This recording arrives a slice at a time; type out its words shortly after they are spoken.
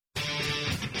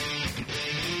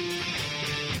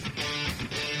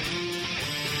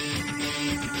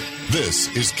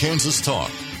This is Kansas Talk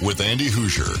with Andy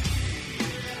Hoosier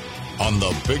on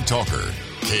the Big Talker,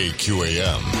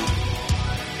 KQAM.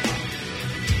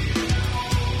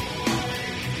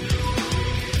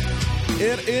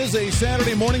 It is a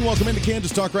Saturday morning. Welcome into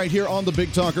Kansas Talk right here on the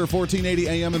Big Talker, 1480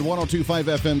 AM and 102.5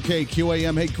 FM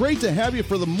KQAM. Hey, great to have you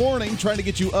for the morning, trying to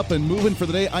get you up and moving for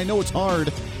the day. I know it's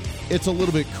hard. It's a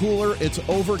little bit cooler. It's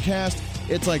overcast.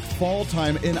 It's like fall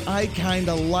time, and I kind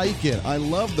of like it. I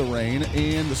love the rain,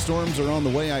 and the storms are on the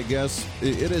way, I guess.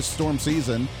 It is storm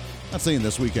season. Not saying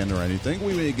this weekend or anything.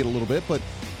 We may get a little bit, but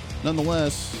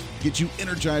nonetheless, get you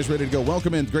energized, ready to go.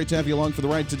 Welcome in. Great to have you along for the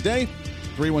ride today.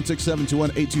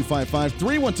 316-721-8255,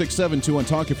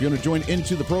 316-721-TALK. If you want to join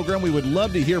into the program, we would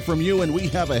love to hear from you, and we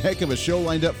have a heck of a show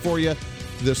lined up for you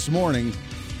this morning.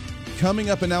 Coming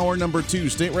up in hour number 2,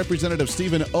 State Representative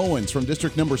Stephen Owens from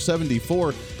District number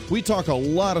 74. We talk a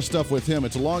lot of stuff with him.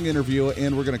 It's a long interview,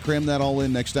 and we're going to cram that all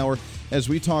in next hour as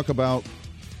we talk about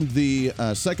the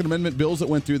Second Amendment bills that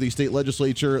went through the state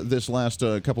legislature this last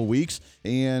couple weeks,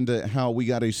 and how we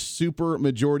got a super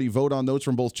majority vote on those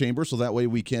from both chambers, so that way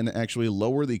we can actually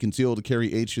lower the concealed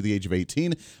carry age to the age of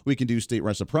 18. We can do state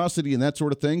reciprocity and that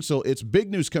sort of thing. So it's big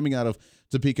news coming out of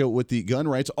Topeka with the gun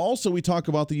rights. Also, we talk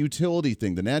about the utility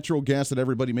thing, the natural gas that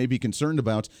everybody may be concerned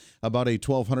about a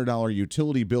 $1,200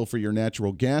 utility bill for your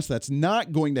natural gas. That's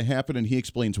not going to happen, and he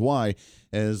explains why,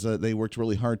 as they worked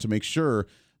really hard to make sure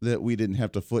that we didn't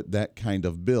have to foot that kind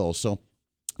of bill. So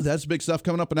that's big stuff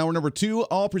coming up in hour number 2,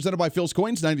 all presented by Phil's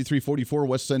Coins, 9344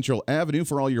 West Central Avenue,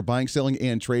 for all your buying, selling,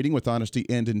 and trading with honesty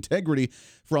and integrity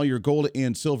for all your gold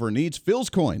and silver needs.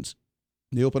 Phil's Coins.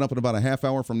 They open up in about a half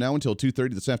hour from now until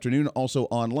 2:30 this afternoon, also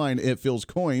online at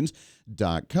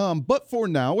philscoins.com. But for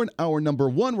now, in hour number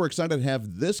 1, we're excited to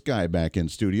have this guy back in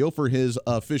studio for his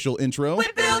official intro. We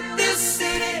built this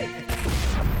city.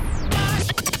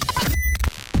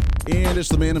 And it's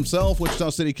the man himself,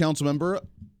 Wichita City Council member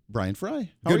Bryan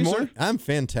Frye. How are you, morning. sir? I'm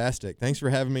fantastic. Thanks for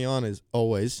having me on, as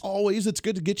always. Always. It's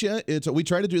good to get you. We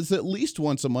try to do this at least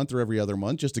once a month or every other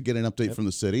month just to get an update from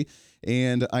the city.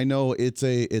 And I know it's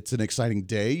an exciting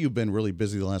day. You've been really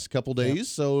busy the last couple days. Yep.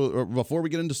 So before we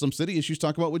get into some city issues,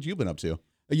 talk about what you've been up to.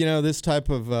 You know, this type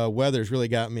of weather's really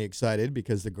got me excited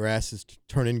because the grass is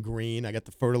turning green. I got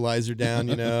the fertilizer down,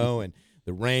 and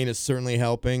the rain is certainly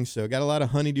helping. So got a lot of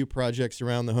honeydew projects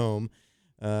around the home.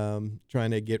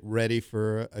 Trying to get ready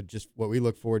for just what we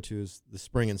look forward to is the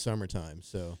spring and summertime.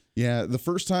 So yeah, the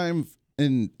first time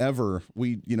in ever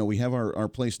we have our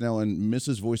place now, and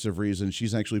Mrs. Voice of Reason,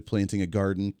 she's actually planting a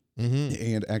garden.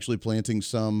 And actually planting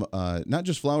some, not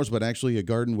just flowers, but actually a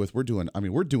garden with, we're doing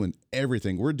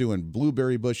everything. We're doing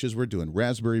blueberry bushes. We're doing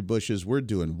raspberry bushes. We're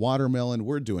doing watermelon.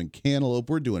 We're doing cantaloupe.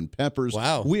 We're doing peppers.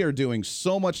 Wow. We are doing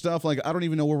so much stuff. Like, I don't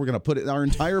even know where we're going to put it. Our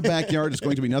entire backyard is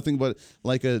going to be nothing but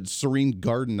like a serene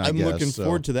garden, I guess. I'm looking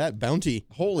forward to that bounty.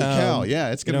 Holy cow.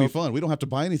 Yeah, it's going to be fun. We don't have to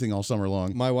buy anything all summer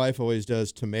long. My wife always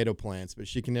does tomato plants, but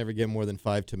she can never get more than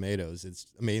 5 tomatoes. It's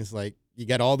like, you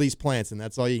got all these plants, and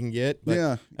that's all you can get. But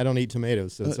yeah. I don't eat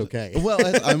tomatoes, so it's okay. Well,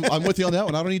 I'm with you on that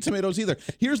one. I don't eat tomatoes either.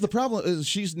 Here's the problem: is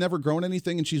she's never grown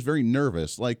anything, and she's very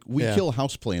nervous. Like, we kill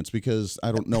houseplants because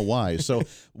I don't know why. So,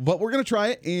 but we're gonna try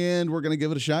it, and we're gonna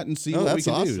give it a shot and see what we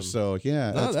can do. So,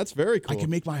 yeah, that's very cool. I can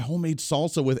make my homemade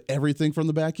salsa with everything from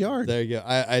the backyard. There you go.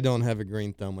 I don't have a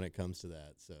green thumb when it comes to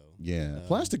that. So yeah,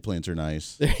 plastic plants are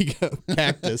nice. There you go.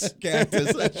 Cactus.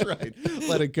 That's right.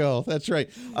 Let it go. That's right.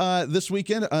 This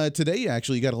weekend, today,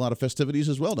 you got a lot of festivities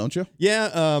as well, don't you?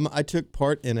 Yeah, I took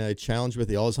part in a challenge with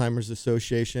the Alzheimer's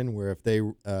Association where if they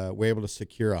were able to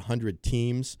secure 100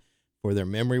 teams for their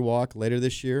memory walk later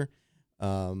this year,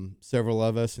 several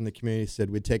of us in the community said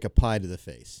we'd take a pie to the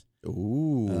face.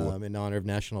 Ooh. In honor of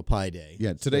National Pie Day.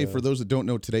 Yeah, today, for those that don't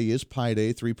know, today is Pie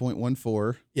Day,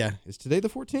 3.14. Yeah, is today the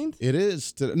 14th? It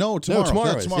is. Tomorrow.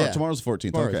 Tomorrow's the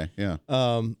 14th. Tomorrow okay, yeah.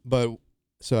 But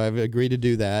so I've agreed to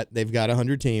do that. They've got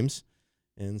 100 teams,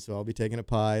 and so I'll be taking a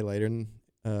pie later, and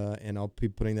I'll be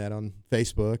putting that on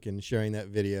Facebook and sharing that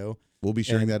video. We'll be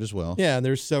sharing that as well. Yeah, and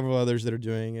there's several others that are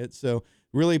doing it. So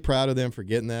really proud of them for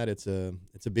getting that. It's a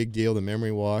big deal, the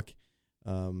memory walk.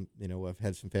 I've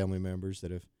had some family members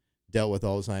that have dealt with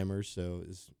Alzheimer's, so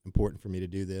it's important for me to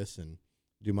do this and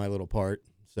do my little part.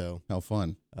 So how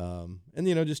fun.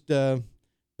 Just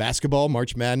basketball,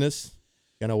 March Madness.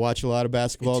 Gonna watch a lot of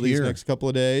basketball these next couple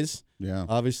of days. Yeah,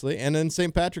 obviously, and then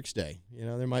St. Patrick's Day.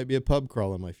 There might be a pub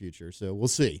crawl in my future, so we'll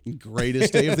see.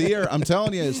 Greatest day of the year. I'm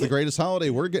telling you, it's the greatest holiday.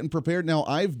 We're getting prepared now.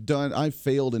 I've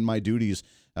failed in my duties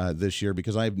this year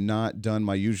because I have not done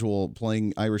my usual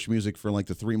playing Irish music for like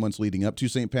the 3 months leading up to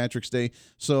St. Patrick's Day.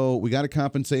 So we got to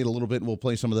compensate a little bit, and we'll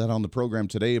play some of that on the program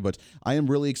today. But I am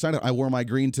really excited. I wore my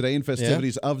green today in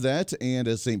festivities of that, and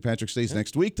as St. Patrick's Day is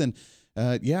next week, then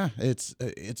it's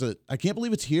I can't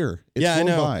believe it's here. It's I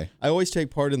know. by. I always take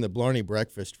part in the Blarney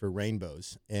Breakfast for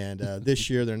rainbows, and this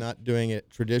year they're not doing it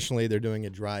traditionally. They're doing a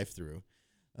drive-through.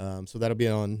 So that'll be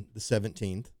on the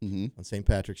 17th on St.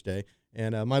 Patrick's Day.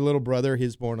 And my little brother,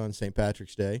 he's born on St.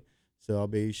 Patrick's Day, so I'll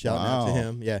be shouting out to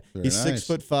him. Yeah, Very he's nice.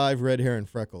 6'5", red hair and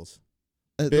freckles.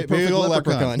 The perfect old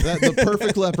leprechaun. leprechaun. The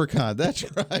perfect leprechaun. That's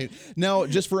right. Now,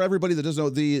 just for everybody that doesn't know,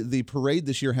 the parade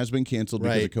this year has been canceled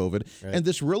because of COVID, and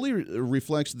this really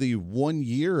reflects the 1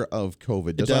 year of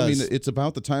COVID. It does. I mean, it's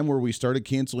about the time where we started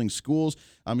canceling schools.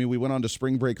 I mean, we went on to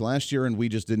spring break last year, and we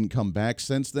just didn't come back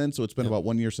since then. So it's been about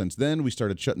 1 year since then. We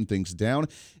started shutting things down.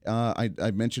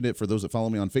 I mentioned it for those that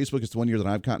follow me on Facebook. It's the 1 year that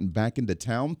I've gotten back into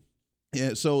town.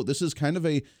 Yeah, so this is kind of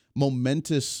a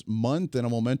momentous month and a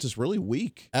momentous, really,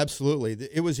 week. Absolutely.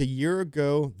 It was a year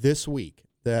ago this week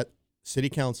that City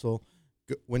Council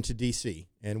went to D.C.,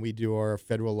 and we do our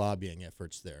federal lobbying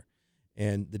efforts there.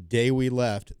 And the day we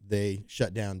left, they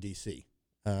shut down D.C.,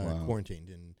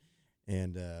 quarantined.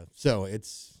 And so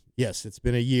it's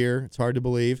been a year. It's hard to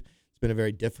believe. It's been a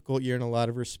very difficult year in a lot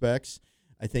of respects.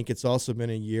 I think it's also been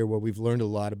a year where we've learned a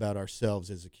lot about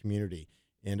ourselves as a community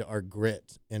and our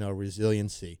grit and our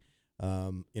resiliency.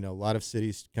 A lot of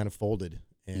cities kind of folded,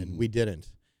 and we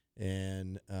didn't.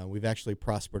 And we've actually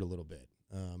prospered a little bit.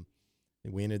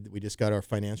 We just got our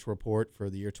financial report for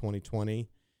the year 2020,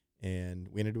 and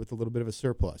we ended with a little bit of a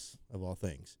surplus, of all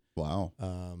things. Wow.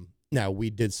 Now, we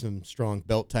did some strong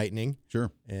belt tightening.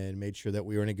 Sure. And made sure that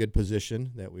we were in a good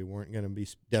position, that we weren't going to be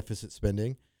deficit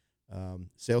spending.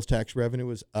 Sales tax revenue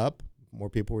was up. More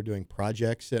people were doing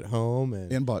projects at home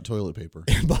and bought toilet paper.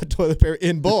 And bought toilet paper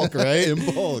in bulk, right? In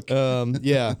bulk.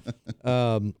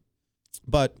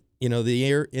 But, the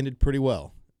year ended pretty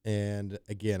well. And,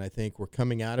 again, I think we're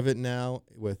coming out of it now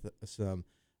with some,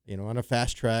 on a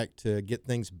fast track to get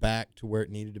things back to where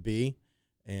it needed to be.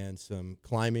 And some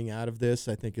climbing out of this,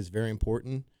 I think, is very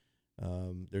important.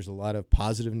 There's a lot of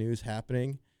positive news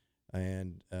happening.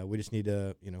 And we just need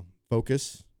to,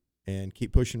 focus and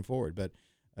keep pushing forward. But,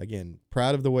 again,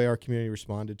 proud of the way our community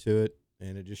responded to it,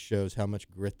 and it just shows how much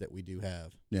grit that we do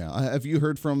have. Yeah. Have you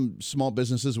heard from small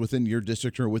businesses within your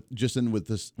district or within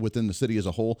the city as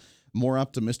a whole more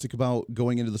optimistic about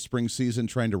going into the spring season,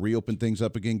 trying to reopen things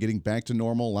up again, getting back to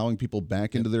normal, allowing people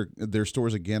back into their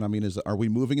stores again? I mean, are we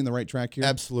moving in the right track here?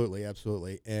 Absolutely.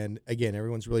 And, again,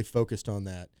 everyone's really focused on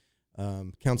that.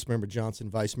 Councilmember Johnson,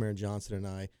 Vice Mayor Johnson, and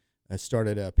I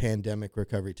started a pandemic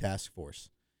recovery task force.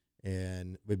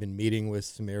 And we've been meeting with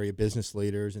some area business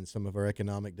leaders and some of our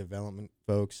economic development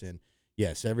folks. And,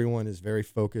 yes, everyone is very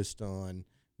focused on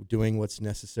doing what's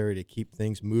necessary to keep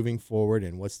things moving forward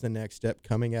and what's the next step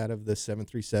coming out of the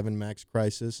 737 MAX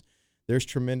crisis. There's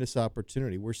tremendous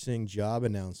opportunity. We're seeing job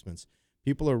announcements.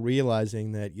 People are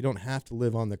realizing that you don't have to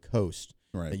live on the coast,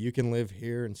 right? That you can live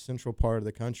here in central part of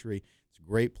the country. It's a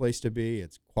great place to be.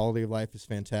 Its quality of life is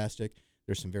fantastic.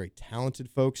 There's some very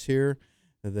talented folks here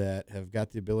that have got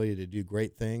the ability to do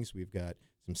great things. We've got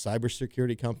some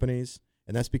cybersecurity companies,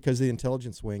 and that's because of the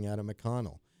intelligence wing out of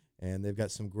McConnell. And they've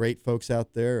got some great folks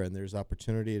out there, and there's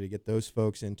opportunity to get those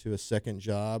folks into a second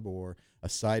job or a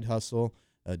side hustle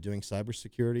doing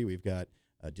cybersecurity. We've got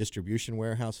distribution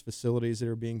warehouse facilities that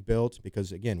are being built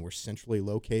because, again, we're centrally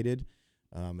located.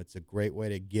 It's a great way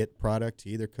to get product to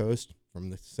either coast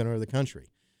from the center of the country.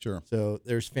 Sure. So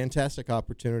there's fantastic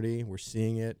opportunity. We're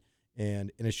seeing it.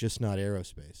 And it's just not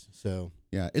aerospace. So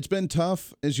yeah, it's been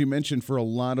tough, as you mentioned, for a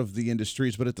lot of the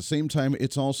industries, but at the same time,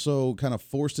 it's also kind of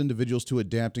forced individuals to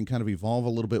adapt and kind of evolve a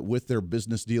little bit with their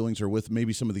business dealings or with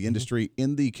maybe some of the industry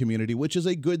in the community, which is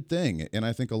a good thing. And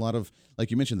I think a lot of, like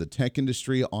you mentioned, the tech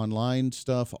industry, online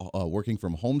stuff, working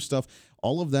from home stuff,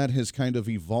 all of that has kind of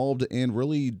evolved and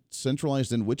really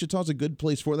centralized. And Wichita's a good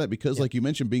place for that because, like you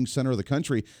mentioned, being center of the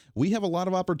country, we have a lot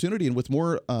of opportunity. And with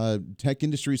more tech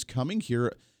industries coming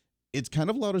here, it's kind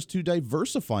of allowed us to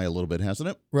diversify a little bit, hasn't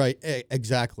it? Right,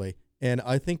 exactly. And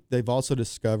I think they've also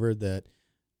discovered that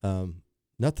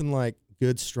nothing like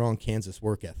good, strong Kansas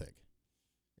work ethic.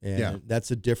 And that's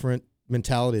a different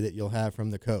mentality that you'll have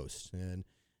from the coast. And,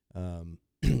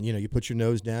 you put your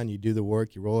nose down, you do the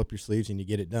work, you roll up your sleeves, and you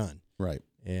get it done. Right.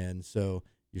 And so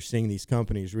you're seeing these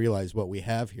companies realize what we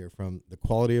have here, from the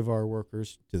quality of our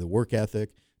workers to the work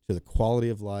ethic to the quality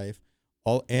of life,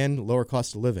 and lower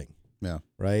cost of living. Yeah.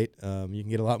 Right. You can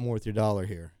get a lot more with your dollar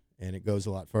here, and it goes a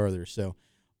lot further. So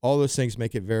all those things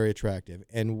make it very attractive,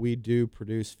 and we do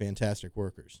produce fantastic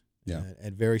workers.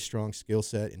 and very strong skill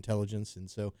set, intelligence. And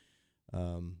so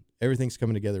everything's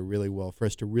coming together really well for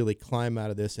us to really climb out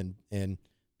of this and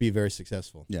be very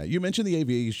successful. Yeah, you mentioned the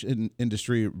aviation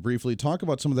industry briefly. Talk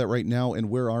about some of that right now, and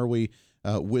where are we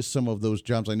with some of those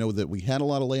jobs? I know that we had a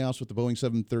lot of layoffs with the Boeing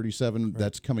 737. Right.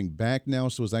 That's coming back now,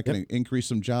 so is that going to increase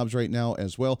some jobs right now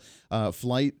as well?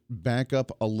 Flight back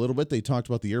up a little bit. They talked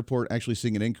about the airport actually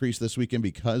seeing an increase this weekend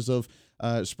because of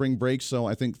spring break, so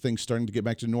I think things starting to get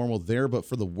back to normal there. But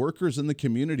for the workers in the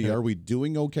community, are we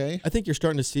doing okay? I think you're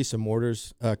starting to see some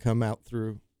orders come out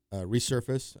through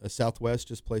resurface. Southwest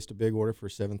just placed a big order for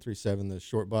 737, the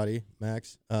short body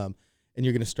MAX, and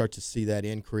you're going to start to see that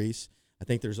increase. I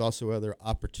think there's also other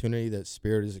opportunity that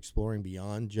Spirit is exploring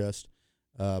beyond just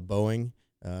Boeing.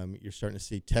 You're starting to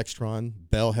see Textron,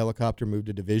 Bell Helicopter move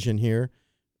to division here.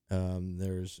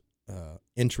 There's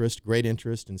great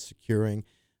interest in securing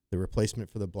the replacement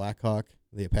for the Blackhawk,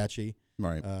 the Apache,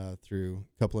 right, through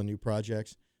a couple of new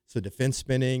projects. So defense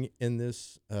spending in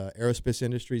this aerospace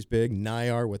industry is big.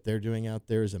 NIAR, what they're doing out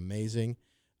there is amazing,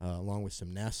 along with some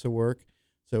NASA work.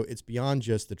 So it's beyond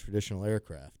just the traditional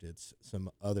aircraft. It's some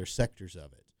other sectors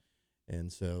of it.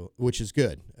 And so, which is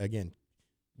good. Again,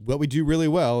 what we do really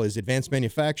well is advanced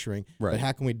manufacturing, right, but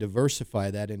how can we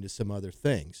diversify that into some other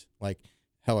things, like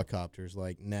helicopters,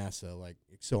 like NASA, like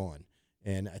so on.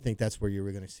 And I think that's where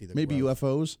you're going to see the maybe growth.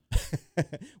 UFOs?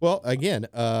 Well, again,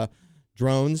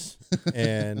 drones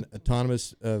and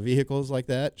autonomous vehicles like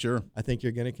that. Sure. I think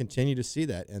you're going to continue to see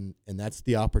that, and that's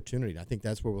the opportunity. I think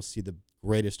that's where we'll see the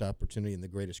greatest opportunity and the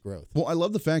greatest growth. Well, I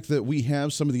love the fact that we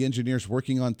have some of the engineers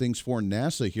working on things for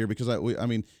NASA here, because I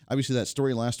mean, obviously that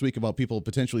story last week about people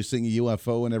potentially seeing a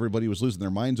UFO and everybody was losing their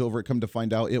minds over it. Come to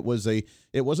find out, it was a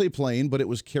plane, but it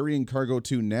was carrying cargo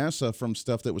to NASA from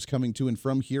stuff that was coming to and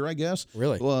from here, I guess.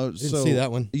 Really? Well, didn't see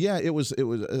that one. Yeah, it was.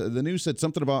 The news said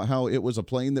something about how it was a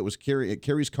plane that was it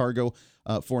carries cargo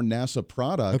for NASA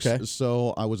products. Okay.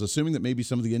 So I was assuming that maybe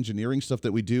some of the engineering stuff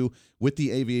that we do with the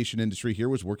aviation industry here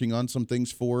was working on some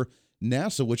things for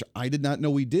NASA, which I did not know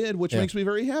we did, which makes me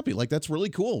very happy. Like, that's really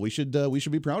cool. We should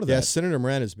be proud of that. Yeah, Senator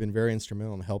Moran has been very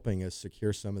instrumental in helping us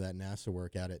secure some of that NASA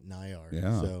work out at NIAR.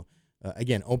 Yeah. So,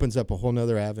 again, opens up a whole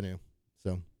nother avenue.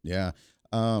 So yeah.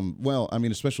 Well, I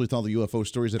mean, especially with all the UFO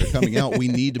stories that are coming out, we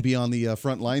need to be on the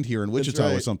front line here in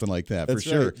Wichita with something like that, for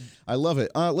sure. Right. I love it.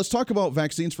 Let's talk about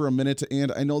vaccines for a minute.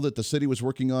 And I know that the city was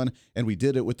working on, and we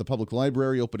did it with the public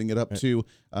library, opening it up to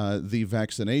the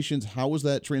vaccinations. How was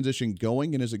that transition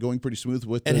going, and is it going pretty smooth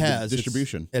with the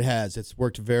distribution? It has. It's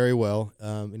worked very well.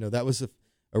 That was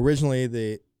originally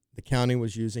the county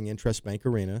was using Intrust Bank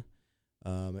Arena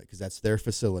because that's their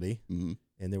facility, and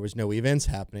there was no events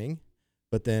happening.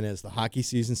 But then as the hockey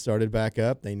season started back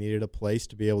up, they needed a place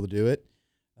to be able to do it.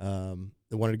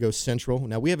 They wanted to go central.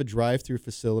 Now, we have a drive-through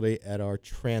facility at our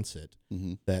transit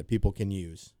that people can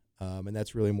use, and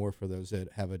that's really more for those that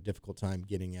have a difficult time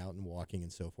getting out and walking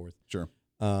and so forth. Sure.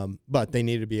 But they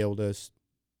needed to be able to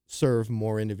serve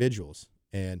more individuals.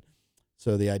 And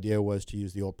so the idea was to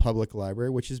use the old public library,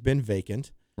 which has been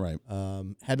vacant. Right.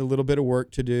 Had a little bit of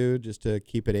work to do just to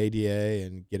keep it ADA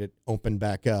and get it open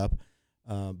back up.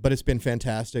 But it's been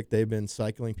fantastic. They've been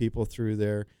cycling people through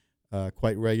there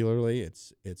quite regularly.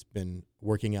 It's been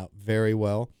working out very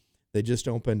well. They just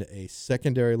opened a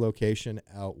secondary location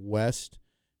out west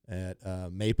at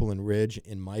Maple and Ridge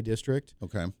in my district.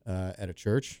 Okay. At a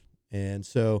church. And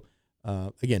so,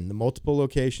 again, the multiple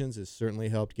locations has certainly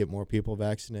helped get more people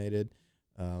vaccinated.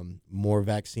 More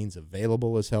vaccines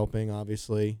available is helping,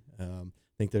 obviously. I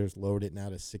think they've lowered it now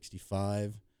to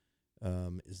 65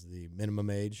 is the minimum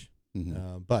age.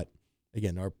 But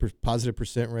again, our positive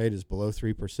percent rate is below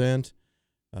 3%.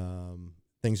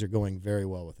 Things are going very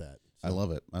well with that. So. I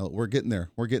love it. We're getting there.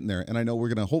 And I know we're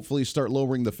going to hopefully start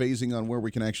lowering the phasing on where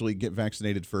we can actually get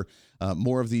vaccinated for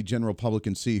more of the general public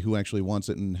and see who actually wants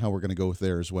it and how we're going to go with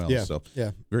there as well. Yeah. So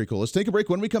yeah, very cool. Let's take a break.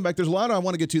 When we come back, there's a lot I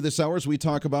want to get to this hour as we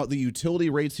talk about the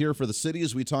utility rates here for the city,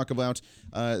 as we talk about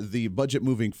the budget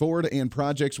moving forward and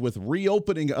projects with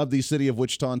reopening of the city of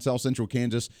Wichita and South Central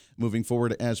Kansas moving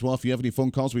forward as well. If you have any phone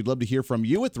calls, we'd love to hear from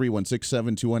you at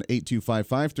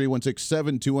 316-721-8255,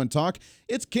 316-721-TALK.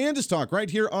 It's Kansas Talk right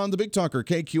here on the Big Talker,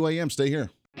 KQAM. Stay here.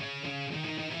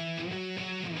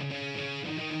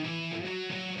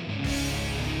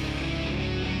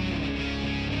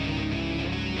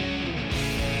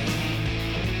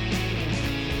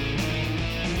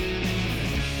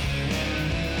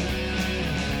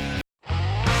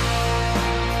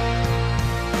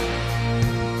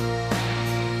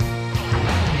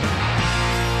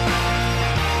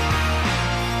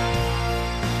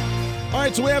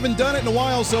 right, so we haven't done it in a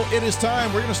while, so it is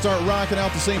time. We're going to start rocking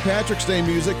out the St. Patrick's Day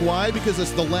music. Why? Because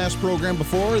it's the last program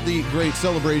before the great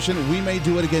celebration. We may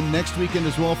do it again next weekend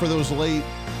as well for those late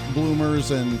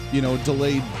bloomers and,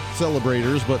 delayed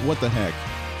celebrators, but what the heck.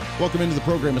 Welcome into the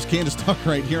program. It's Kansas Talk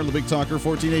right here on the Big Talker,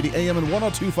 1480 AM and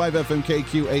 102.5 FM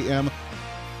KQAM.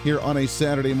 Here on a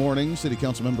Saturday morning, City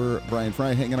Council member Bryan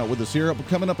Frye hanging out with us here.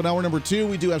 Coming up in hour number 2,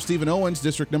 we do have Stephen Owens,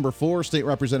 District number 4, State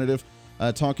Representative,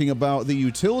 talking about the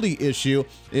utility issue.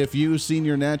 If you've seen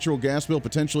your natural gas bill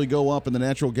potentially go up and the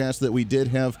natural gas that we did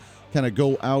have kind of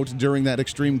go out during that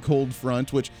extreme cold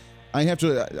front, which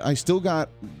I still got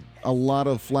a lot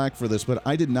of flack for this, but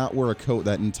I did not wear a coat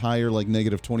that entire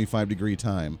negative 25 degree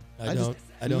time. I don't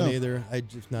either. I'm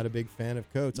just not a big fan of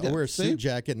coats. I'll wear a suit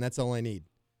jacket and that's all I need.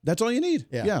 That's all you need.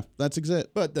 Yeah, that's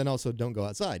exact. But then also don't go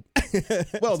outside.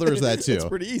 Well, there's that too. It's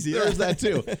pretty easy. There's that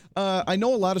too. I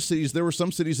know a lot of cities, there were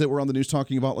some cities that were on the news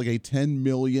talking about a $10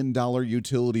 million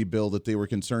utility bill that they were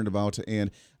concerned about,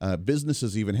 and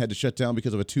businesses even had to shut down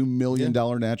because of a $2 million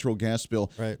natural gas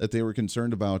bill that they were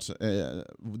concerned about.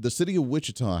 The city of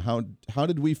Wichita, how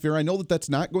did we fare? I know that's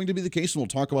not going to be the case, and we'll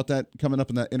talk about that coming up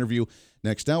in that interview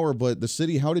next hour, but the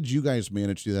city, how did you guys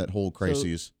manage through that whole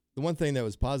crisis? The one thing that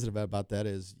was positive about that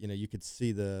is, you could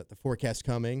see the forecast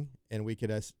coming, and we could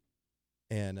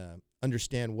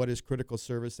understand what is critical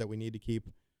service that we need to keep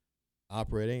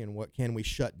operating, and what can we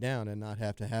shut down and not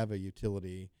have to have a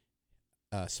utility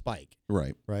spike.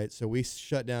 Right. So we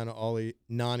shut down all the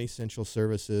non-essential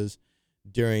services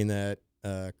during that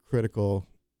critical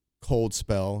cold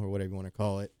spell, or whatever you want to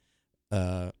call it,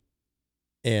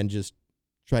 and just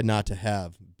tried not to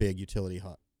have big utility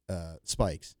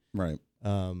spikes. Right.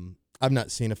 I've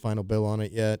not seen a final bill on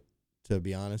it yet, to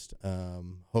be honest.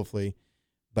 Hopefully,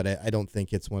 but I don't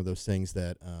think it's one of those things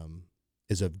that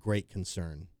is of great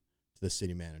concern to the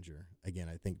city manager. Again,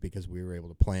 I think because we were able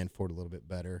to plan for it a little bit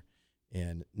better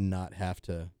and not have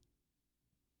to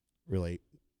really.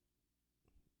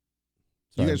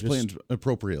 You guys planned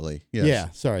appropriately. Yes. Yeah,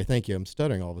 sorry. Thank you. I'm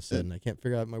stuttering all of a sudden. I can't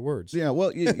figure out my words. Yeah,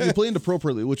 well, you planned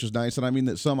appropriately, which is nice. And I mean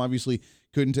that some obviously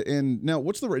couldn't. And now,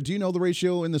 do you know the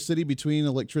ratio in the city between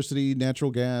electricity,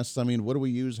 natural gas? I mean, what do we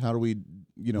use? How do we,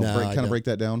 break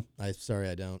that down? Sorry,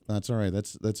 I don't. That's all right.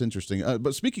 That's interesting.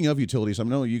 But speaking of utilities, I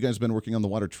know you guys have been working on the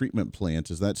water treatment plant.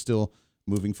 Is that still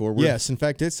moving forward? Yes. In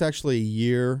fact, it's actually a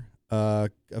year of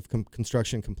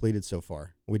construction completed so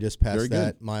far. We just passed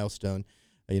that milestone.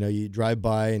 You drive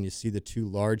by and you see the 2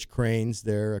 large cranes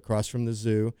there across from the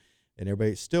zoo, and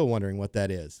everybody's still wondering what that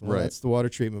is. Well, that's the water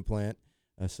treatment plant.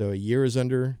 So a year is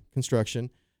under construction.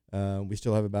 We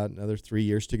still have about another 3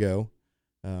 years to go,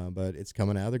 but it's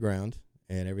coming out of the ground,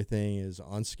 and everything is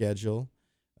on schedule.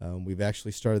 We've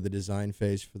actually started the design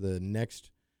phase for the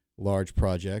next large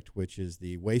project, which is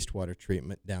the wastewater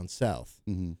treatment down south,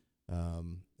 and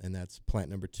that's plant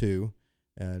number 2.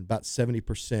 And about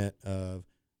 70% of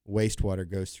wastewater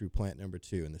goes through plant number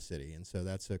 2 in the city, and so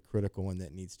that's a critical one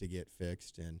that needs to get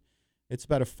fixed, and it's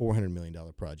about a $400 million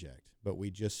project, but we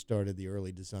just started the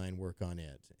early design work on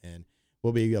it, and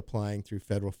we'll be applying through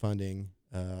federal funding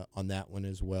on that one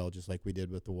as well, just like we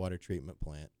did with the water treatment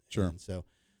plant. Sure. And so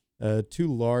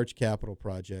 2 large capital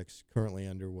projects currently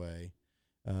underway,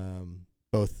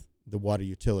 both the water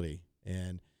utility,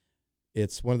 and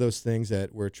it's one of those things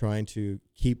that we're trying to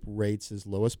keep rates as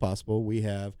low as possible. We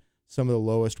have some of the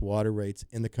lowest water rates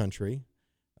in the country,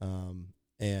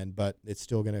 but it's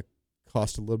still going to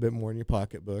cost a little bit more in your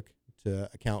pocketbook to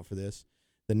account for this.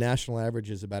 The national average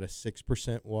is about a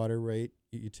 6% water rate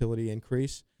utility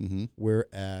increase. Mm-hmm. We're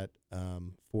at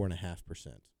 4.5%.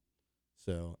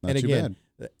 So, not and again,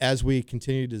 bad. As we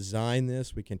continue to design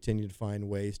this, we continue to find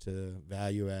ways to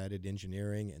value-added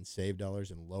engineering and save dollars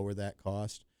and lower that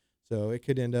cost. So it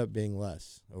could end up being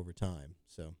less over time.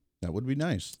 So. That would be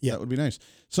nice. Yeah. That would be nice.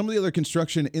 Some of the other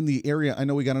construction in the area, I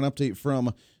know we got an update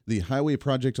from the highway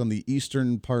project on the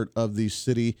eastern part of the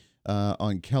city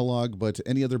on Kellogg, but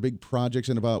any other big projects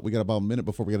we got about a minute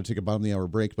before we got to take a bottom of the hour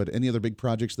break, but any other big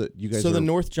projects that you guys are So the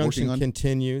North Junction working on?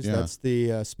 continues. Yeah. That's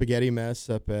the spaghetti mess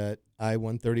up at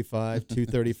I-135,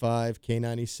 235,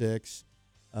 K96.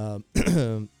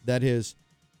 That is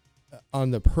on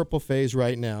the purple phase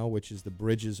right now, which is the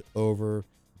bridges over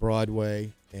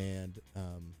Broadway and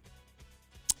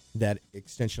that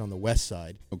extension on the west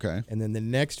side. Okay. And then the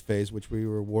next phase, which we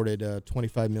were awarded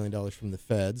 $25 million from the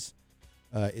feds,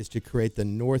 is to create the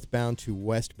northbound to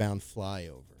westbound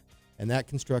flyover. And that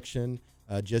construction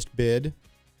just bid,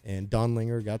 and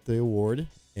Donlinger got the award,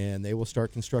 and they will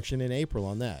start construction in April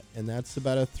on that. And that's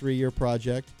about a 3-year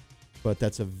project, but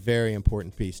that's a very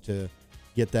important piece to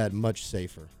get that much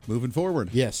safer. Moving forward.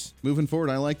 Yes. Moving forward,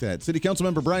 I like that. City Council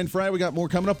member Bryan Frye, we got more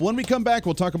coming up. When we come back,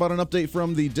 we'll talk about an update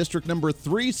from the District Number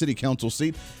 3 City Council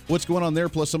seat, what's going on there,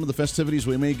 plus some of the festivities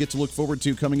we may get to look forward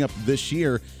to coming up this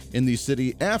year in the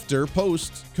city after,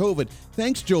 post-COVID.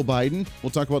 Thanks, Joe Biden. We'll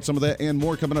talk about some of that and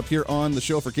more coming up here on the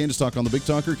show for Kansas Talk on the Big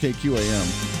Talker,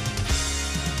 KQAM.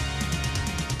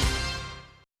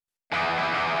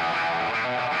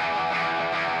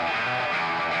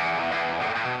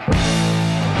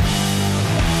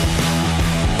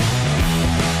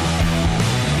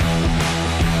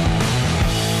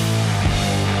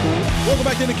 Welcome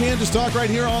back into Kansas Talk right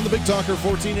here on the Big Talker,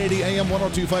 1480 AM,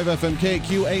 102.5 FM,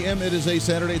 KQAM. It is a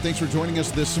Saturday. Thanks for joining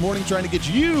us this morning, trying to get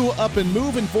you up and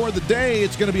moving for the day.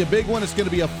 It's going to be a big one. It's going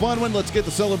to be a fun one. Let's get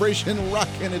the celebration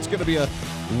rocking. It's going to be a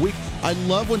week. I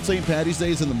love when St. Patty's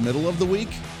Day is in the middle of the week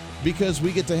because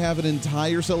we get to have an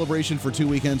entire celebration for 2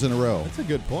 weekends in a row. That's a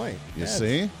good point. You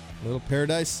see? Little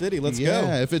Paradise City. Let's go.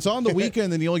 Yeah, if it's on the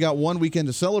weekend, then you only got one weekend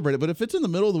to celebrate it. But if it's in the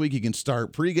middle of the week, you can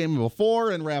start pregame before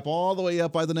and wrap all the way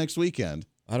up by the next weekend.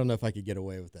 I don't know if I could get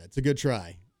away with that. It's a good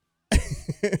try.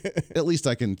 At least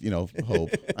I can,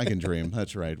 hope. I can dream.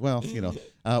 That's right. Well,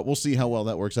 we'll see how well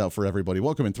that works out for everybody.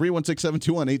 Welcome in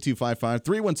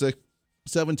 316-721-8255,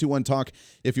 316-721-TALK.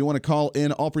 If you want to call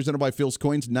in, all presented by Phil's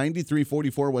Coins,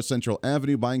 9344 West Central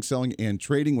Avenue, buying, selling, and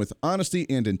trading with honesty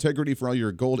and integrity for all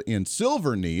your gold and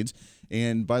silver needs.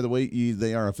 And by the way,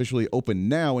 they are officially open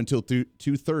now until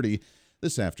 2:30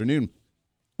 this afternoon.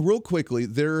 Real quickly,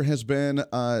 there has been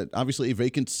obviously a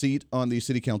vacant seat on the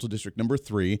City Council District Number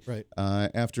 3. Right.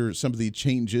 After some of the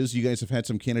changes, you guys have had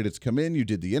some candidates come in. You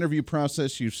did the interview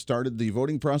process. You started the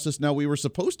voting process. Now, we were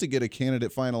supposed to get a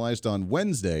candidate finalized on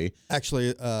Wednesday.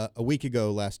 Actually, a week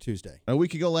ago last Tuesday.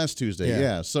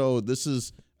 Yeah. So this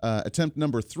is attempt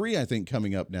number 3, I think,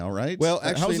 coming up now, right? Well,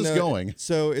 actually, how's this going?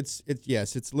 So it's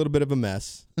a little bit of a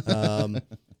mess.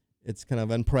 It's kind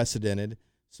of unprecedented.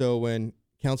 So when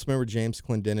Councilmember James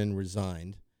Clendenin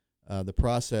resigned, the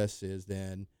process is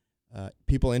then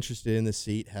people interested in the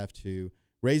seat have to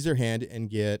raise their hand and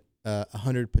get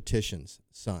 100 petitions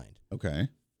signed. Okay.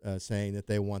 Saying that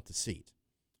they want the seat.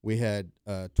 We had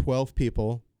 12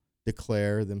 people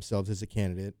declare themselves as a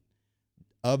candidate.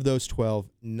 Of those 12,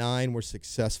 9 were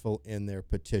successful in their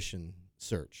petition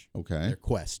search. Okay. Their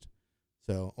quest.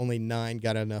 So only 9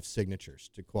 got enough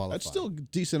signatures to qualify. That's still a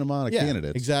decent amount of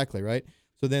candidates. Exactly, right?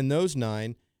 So then those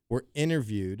 9 were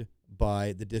interviewed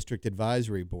by the District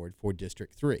Advisory Board for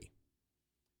District 3.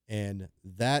 And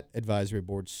that advisory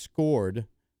board scored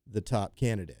the top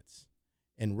candidates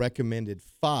and recommended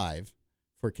 5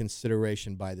 for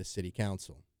consideration by the City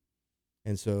Council.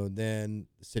 And so then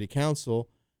the City Council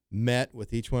met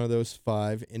with each one of those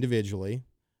 5 individually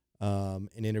and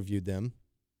interviewed them.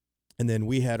 And then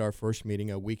we had our first meeting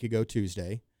a week ago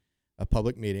Tuesday, a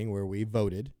public meeting where we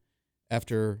voted.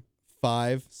 After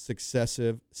 5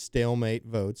 successive stalemate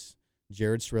votes,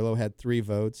 Jared Cirillo had 3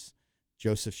 votes,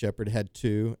 Joseph Shepard had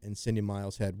 2, and Cindy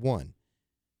Miles had 1. And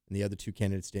the other 2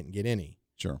 candidates didn't get any.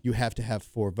 Sure. You have to have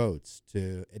 4 votes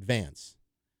to advance.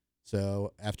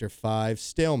 So after 5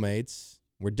 stalemates,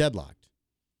 we're deadlocked.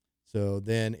 So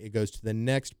then it goes to the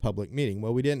next public meeting.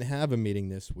 Well, we didn't have a meeting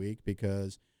this week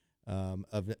because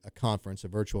of a conference, a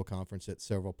virtual conference that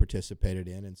several participated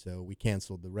in, and so we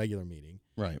canceled the regular meeting.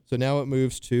 Right. So now it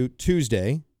moves to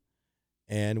Tuesday,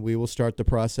 and we will start the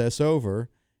process over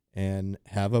and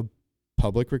have a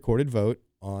public recorded vote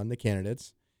on the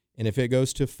candidates. And if it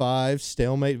goes to 5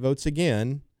 stalemate votes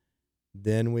again,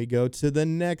 then we go to the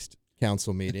next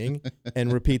council meeting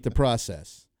and repeat the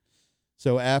process.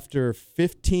 So after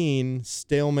 15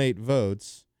 stalemate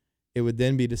votes, it would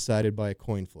then be decided by a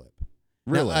coin flip.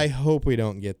 Really? Now, I hope we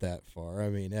don't get that far. I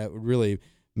mean, that really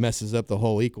messes up the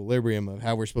whole equilibrium of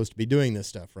how we're supposed to be doing this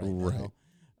stuff right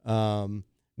now.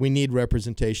 We need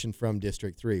representation from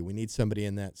District 3. We need somebody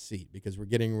in that seat because we're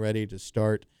getting ready to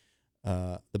start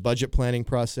the budget planning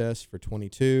process for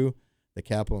 22, the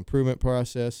capital improvement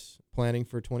process planning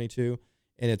for 22,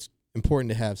 and it's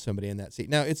important to have somebody in that seat.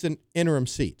 Now, it's an interim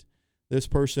seat. This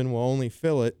person will only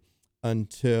fill it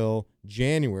until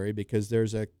January because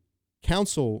there's a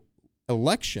council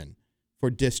election for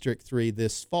District 3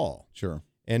 this fall. Sure.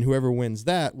 And whoever wins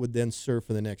that would then serve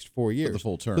for the next 4 years. For the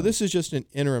full term. So this is just an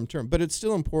interim term. But it's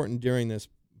still important during this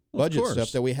budget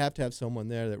stuff that we have to have someone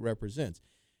there that represents.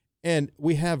 And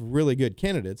we have really good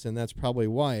candidates, and that's probably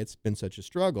why it's been such a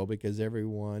struggle because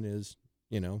everyone is,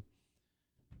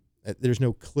 there's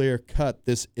no clear cut.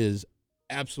 This is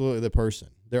absolutely the person.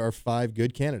 There are 5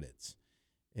 good candidates,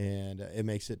 and it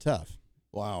makes it tough.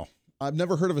 Wow. I've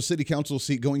never heard of a city council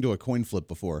seat going to a coin flip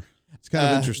before. It's kind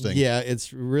of interesting. Yeah,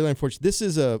 it's really unfortunate. This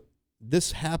is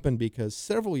this happened because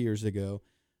several years ago,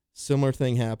 similar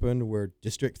thing happened where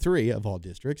District 3, of all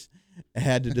districts,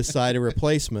 had to decide a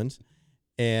replacement.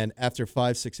 And after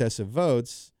 5 successive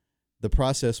votes, the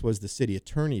process was the city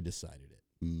attorney decided it.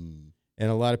 And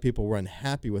a lot of people were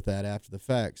unhappy with that after the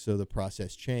fact, so the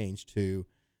process changed to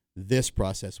this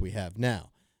process we have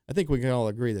now. I think we can all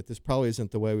agree that this probably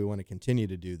isn't the way we want to continue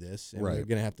to do this, and we're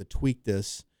going to have to tweak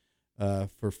this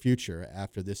for future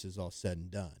after this is all said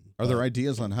and done. Are there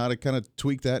ideas on how to kind of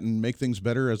tweak that and make things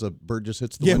better as a bird just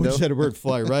hits the window? Yeah, we just had a bird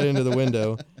fly right into the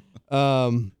window.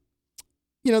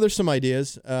 There's some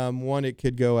ideas. One, it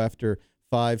could go after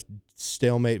 5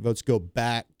 stalemate votes, go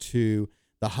back to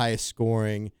the highest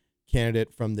scoring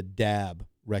candidate from the DAB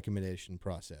recommendation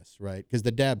process, right? Because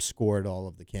the DAB scored all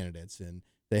of the candidates, and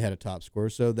they had a top score.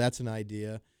 So that's an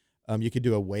idea. You could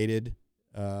do a weighted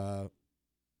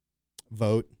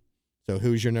vote. So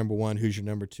who's your number 1, who's your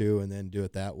number 2, and then do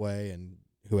it that way, and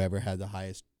whoever had the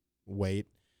highest weight.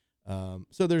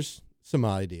 So there's some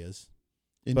ideas.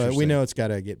 But we know it's got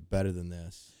to get better than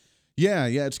this. Yeah,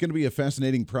 it's going to be a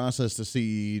fascinating process to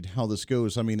see how this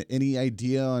goes. I mean, any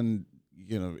idea on,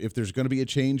 if there's going to be a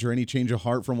change or any change of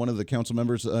heart from one of the council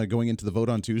members going into the vote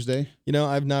on Tuesday?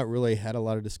 I've not really had a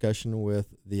lot of discussion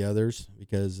with the others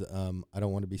because I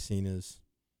don't want to be seen as,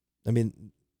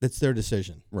 it's their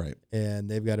decision. Right. And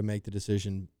they've got to make the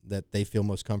decision that they feel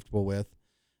most comfortable with.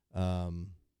 And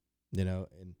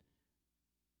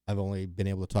I've only been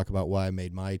able to talk about why I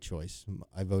made my choice.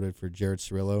 I voted for Jared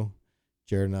Cirillo.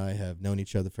 Jared and I have known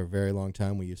each other for a very long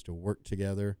time. We used to work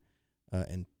together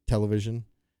in television.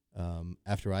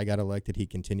 After I got elected, he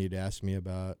continued to ask me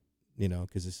about,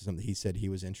 because this is something he said he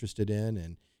was interested in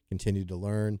and continued to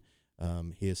learn.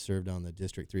 He has served on the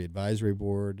District 3 Advisory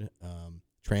Board,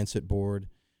 Transit Board,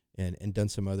 and done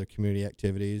some other community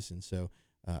activities. And so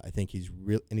I think he's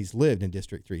lived in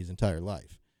District 3 his entire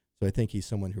life. So I think he's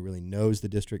someone who really knows the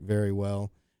district very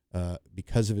well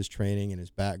because of his training and his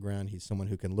background. He's someone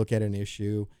who can look at an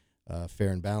issue fair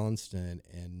and balanced and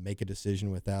make a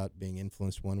decision without being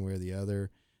influenced one way or the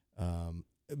other,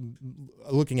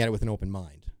 looking at it with an open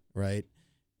mind, right?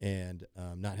 And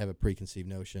not have a preconceived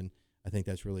notion. I think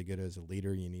that's really good as a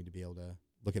leader. You need to be able to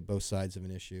look at both sides of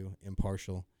an issue,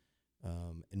 impartial,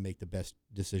 and make the best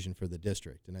decision for the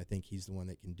district. And I think he's the one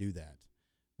that can do that.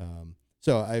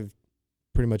 So I've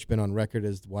pretty much been on record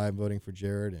as why I'm voting for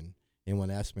Jared, and anyone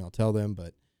asks me, I'll tell them,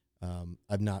 but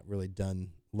I've not really done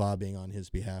lobbying on his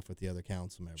behalf with the other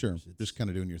council members. Sure, just kind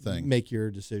of doing your thing. Make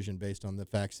your decision based on the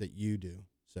facts that you do.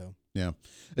 So yeah,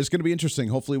 it's going to be interesting.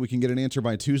 Hopefully we can get an answer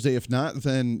by Tuesday. If not,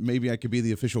 then maybe I could be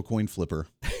the official coin flipper.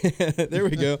 There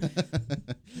we go.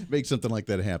 Make something like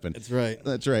that happen. That's right.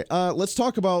 That's right. Let's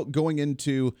talk about going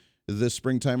into this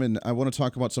springtime, and I want to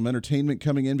talk about some entertainment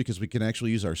coming in because we can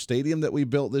actually use our stadium that we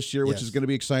built this year, which is going to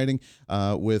be exciting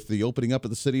with the opening up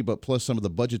of the city, but plus some of the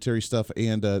budgetary stuff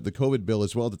and the COVID bill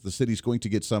as well that the city's going to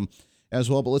get some as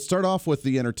well. But let's start off with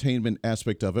the entertainment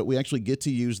aspect of it. We actually get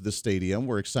to use the stadium.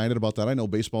 We're excited about that. I know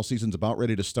baseball season's about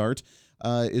ready to start.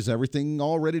 Is everything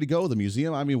all ready to go? The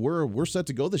museum, we're set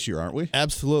to go this year, aren't we?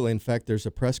 Absolutely. In fact, there's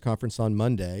a press conference on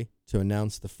Monday to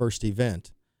announce the first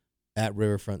event at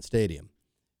Riverfront Stadium.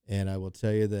 And I will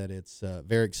tell you that it's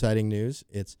very exciting news.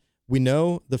 We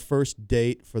know the first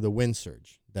date for the Wind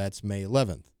Surge. That's May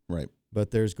 11th. Right.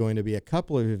 But there's going to be a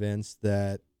couple of events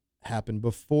that happen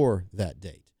before that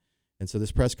date. And so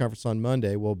this press conference on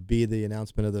Monday will be the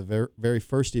announcement of the very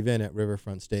first event at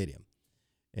Riverfront Stadium.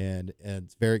 And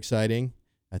it's very exciting.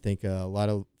 I think a lot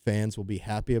of fans will be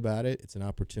happy about it. It's an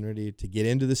opportunity to get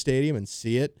into the stadium and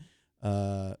see it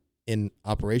in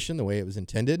operation the way it was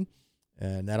intended.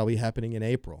 And that'll be happening in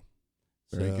April.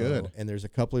 Very good. And there's a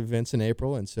couple of events in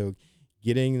April. And so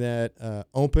getting that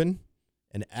open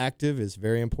and active is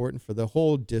very important for the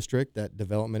whole district, that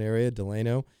development area,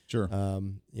 Delano. Sure.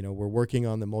 We're working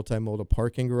on the multimodal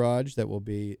parking garage that will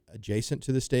be adjacent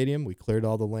to the stadium. We cleared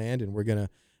all the land, and we're going to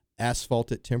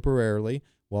asphalt it temporarily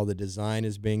while the design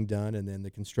is being done, and then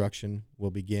the construction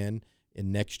will begin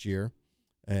in next year.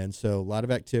 And so a lot of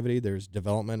activity. There's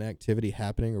development activity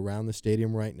happening around the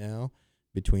stadium right now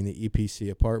between the EPC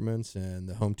apartments and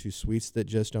the Home 2 Suites that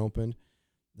just opened.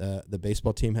 The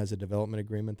baseball team has a development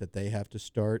agreement that they have to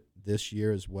start this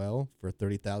year as well for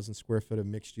 30,000 square foot of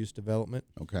mixed-use development.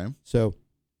 Okay. So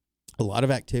a lot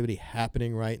of activity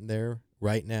happening right there,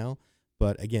 right now.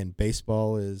 But, again,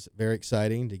 baseball is very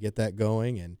exciting to get that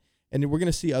going. And we're going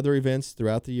to see other events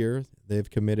throughout the year. They've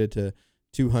committed to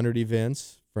 200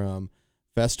 events from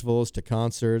festivals to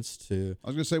concerts to... I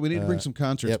was going to say, we need to bring some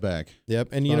concerts back. Yep,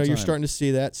 and, you're starting to see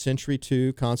that. Century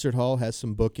 2 Concert Hall has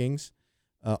some bookings.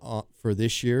 for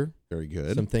this year. Very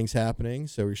good. Some things happening.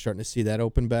 So we're starting to see that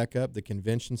open back up. The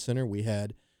convention center, we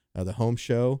had the home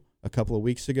show a couple of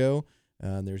weeks ago.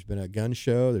 There's been a gun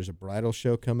show. There's a bridal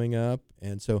show coming up.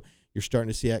 And so you're starting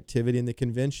to see activity in the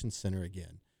convention center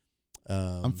again.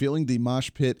 I'm feeling the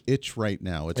mosh pit itch right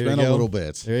now. It's There been you a go. little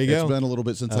bit. There you go. It's been a little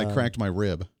bit since I cracked my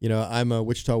rib. You know, I'm a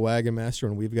Wichita Wagon Master,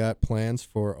 and we've got plans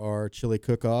for our chili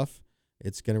cook-off.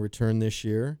 It's going to return this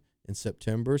year in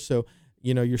September. So,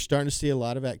 you know, you're starting to see a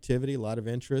lot of activity, a lot of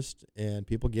interest, and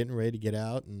people getting ready to get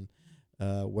out. And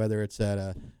whether it's at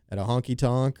a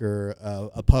honky-tonk or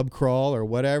a pub crawl or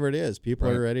whatever it is, people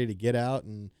Right. are ready to get out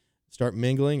and start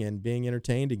mingling and being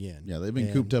entertained again. Yeah, they've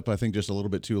been cooped up, I think, just a little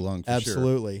bit too long. For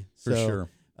Absolutely. Sure. For So, sure.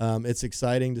 it's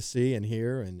exciting to see and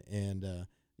hear, and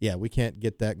yeah, we can't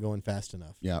get that going fast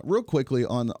enough. Yeah, real quickly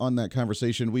on that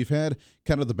conversation, we've had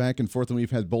kind of the back and forth, and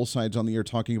we've had both sides on the air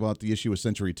talking about the issue with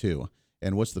Century 2.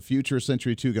 And what's the future of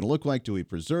Century 2 going to look like? Do we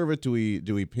preserve it? Do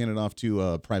we pan it off to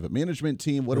a private management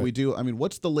team? What do we do? I mean,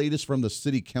 what's the latest from the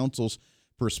city council's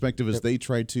perspective as they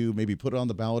try to maybe put it on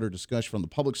the ballot or discuss from the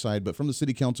public side? But from the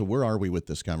city council, where are we with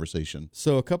this conversation?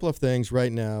 So a couple of things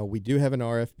right now. We do have an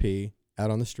RFP out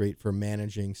on the street for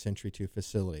managing Century 2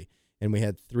 facility. And we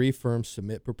had 3 firms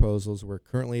submit proposals. We're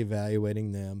currently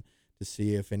evaluating them to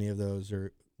see if any of those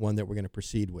are one that we're going to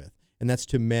proceed with. And that's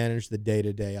to manage the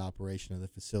day-to-day operation of the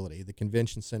facility, the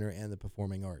convention center and the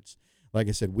performing arts. Like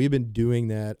I said, we've been doing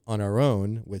that on our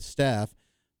own with staff,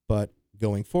 but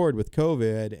going forward with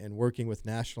COVID and working with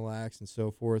national acts and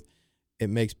so forth, it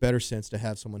makes better sense to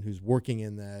have someone who's working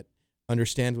in that,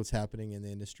 understands what's happening in the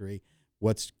industry,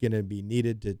 what's going to be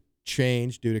needed to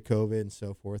change due to COVID and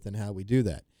so forth, and how we do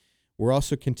that. We're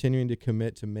also continuing to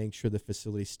commit to make sure the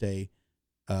facilities stay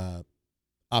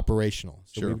operational.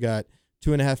 So we've got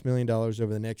 $2.5 million over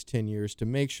the next 10 years to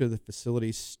make sure the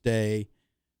facilities stay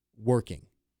working.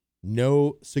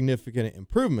 No significant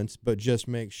improvements, but just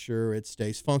make sure it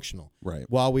stays functional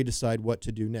while we decide what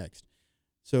to do next.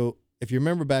 So if you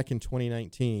remember back in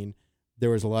 2019,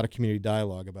 there was a lot of community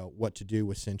dialogue about what to do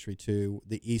with Century 2,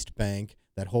 the East Bank,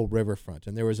 that whole riverfront.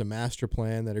 And there was a master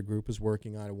plan that a group was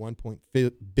working on, a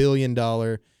 $1 billion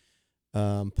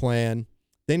plan.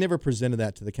 They never presented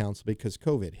that to the council because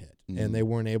COVID hit, and they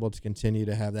weren't able to continue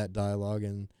to have that dialogue.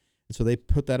 And so they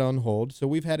put that on hold. So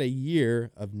we've had a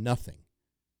year of nothing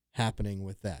happening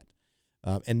with that,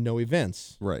 and no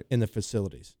events in the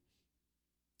facilities.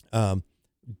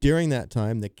 During that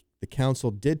time, the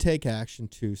council did take action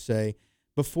to say,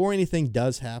 before anything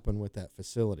does happen with that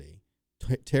facility,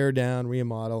 tear down,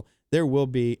 remodel, there will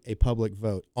be a public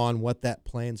vote on what that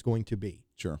plan's going to be.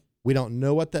 Sure. We don't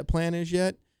know what that plan is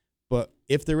yet, but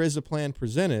if there is a plan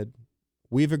presented,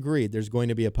 we've agreed there's going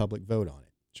to be a public vote on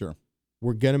it. Sure.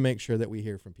 We're going to make sure that we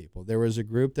hear from people. There was a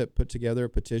group that put together a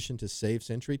petition to save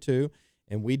Century 2,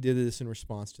 and we did this in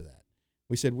response to that.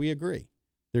 We said, we agree.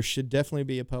 There should definitely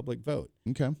be a public vote.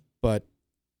 Okay. But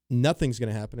nothing's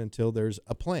going to happen until there's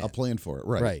a plan. A plan for it,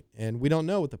 right. Right. And we don't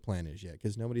know what the plan is yet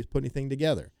because nobody's put anything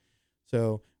together.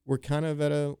 So we're kind of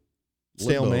at a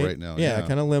stalemate limbo right now. Yeah,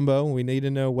 kind of limbo. We need to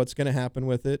know what's going to happen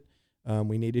with it.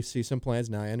 We need to see some plans.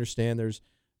 Now, I understand there's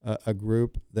a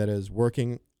group that is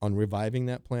working on reviving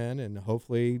that plan, and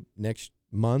hopefully next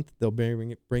month they'll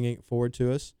be bringing it forward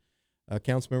to us.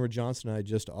 Councilmember Johnson and I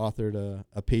just authored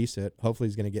a piece that hopefully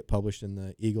is going to get published in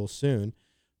the Eagle soon,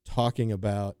 talking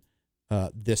about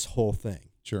this whole thing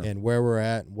and where we're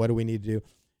at and what do we need to do.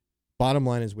 Bottom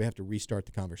line is we have to restart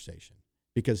the conversation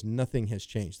because nothing has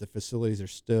changed. The facilities are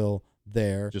still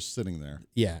there. Just sitting there.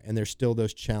 Yeah, and there's still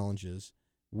those challenges.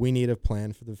 We need a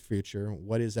plan for the future.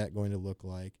 What is that going to look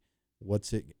like?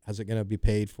 How's it going to be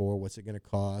paid for? What's it going to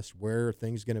cost? Where are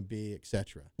things going to be, et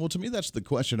cetera? Well, to me, that's the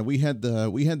question. We had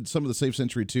some of the Save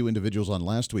Century 2 individuals on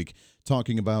last week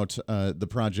talking about the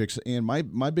projects, and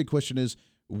my big question is,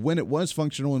 when it was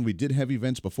functional and we did have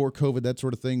events before COVID, that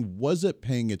sort of thing, was it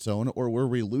paying its own, or were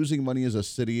we losing money as a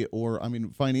city? Or, I mean,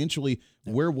 financially,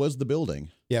 where was the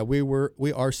building? Yeah, we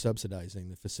are subsidizing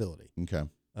the facility. Okay.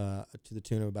 To the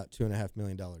tune of about $2.5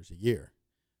 million a year.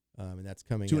 And that's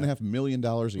coming $2.5 million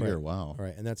a year. Right. Wow.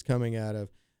 Right. And that's coming out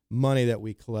of money that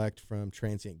we collect from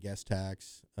transient guest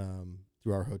tax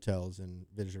through our hotels and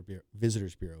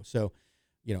visitors bureau. So,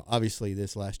 you know, obviously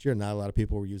this last year, not a lot of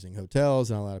people were using hotels,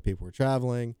 not a lot of people were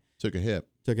traveling. Took a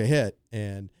hit.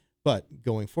 But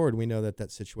going forward, we know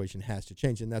that situation has to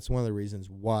change. And that's one of the reasons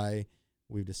why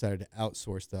we've decided to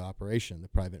outsource the operation, the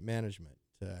private management,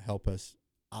 to help us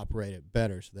operate it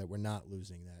better so that we're not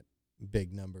losing that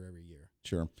big number every year.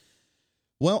 Sure.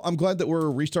 Well, I'm glad that we're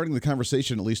restarting the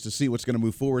conversation, at least to see what's going to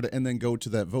move forward and then go to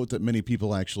that vote that many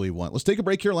people actually want. Let's take a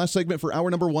break here. Last segment for hour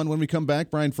number 1. When we come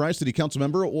back, Bryan Frye, City Council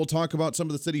member, we'll talk about some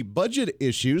of the city budget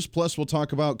issues. Plus, we'll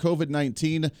talk about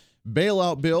COVID-19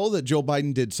 bailout bill that Joe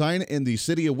Biden did sign in the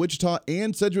city of Wichita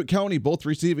and Sedgwick County, both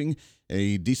receiving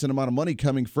a decent amount of money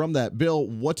coming from that bill.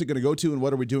 What's it going to go to and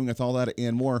what are we doing with all that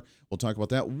and more? We'll talk about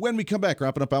that when we come back.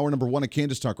 Wrapping up hour number 1 of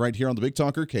Kansas Talk right here on the Big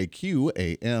Talker,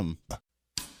 KQAM.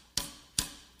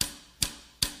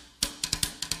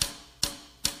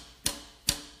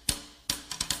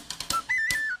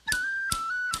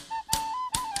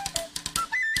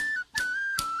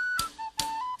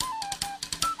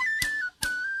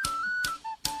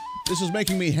 This is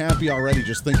making me happy already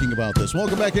just thinking about this.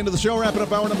 Welcome back into the show. Wrapping up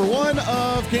hour number 1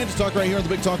 of Kansas Talk right here on the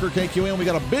Big Talker KQAM. We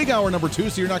got a big hour number 2,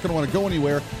 so you're not going to want to go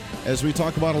anywhere as we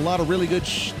talk about a lot of really good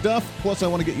stuff. Plus, I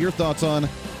want to get your thoughts on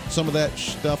some of that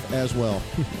stuff as well.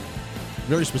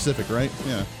 Very specific, right?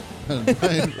 Yeah.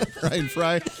 Bryan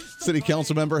Frye, City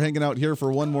Council member, hanging out here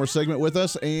for one more segment with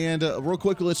us. And real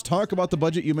quickly, let's talk about the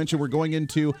budget. You mentioned we're going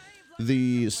into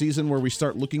the season where we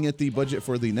start looking at the budget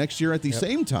for the next year. At the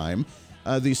same time,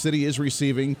 the city is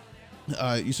receiving,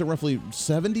 you said roughly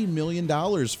 $70 million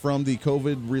from the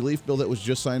COVID relief bill that was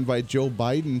just signed by Joe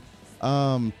Biden.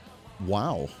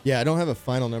 Wow. Yeah, I don't have a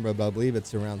final number, but I believe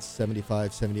it's around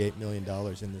 $78 million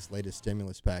in this latest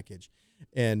stimulus package.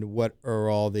 And what are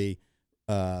all the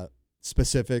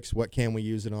specifics? What can we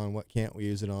use it on? What can't we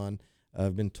use it on?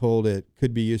 I've been told it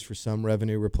could be used for some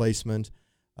revenue replacement,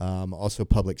 also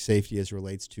public safety as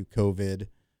relates to COVID,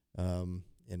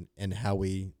 and how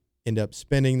we end up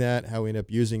spending that, how we end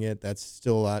up using it. That's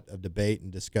still a lot of debate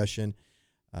and discussion.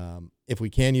 If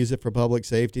we can use it for public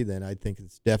safety, then I think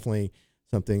it's definitely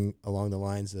something along the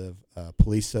lines of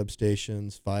police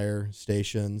substations, fire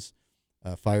stations,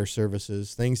 fire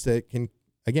services, things that can,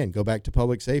 again, go back to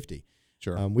public safety.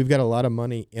 Sure. We've got a lot of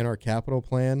money in our capital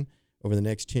plan over the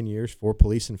next 10 years for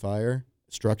police and fire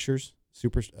structures,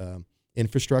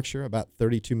 infrastructure, about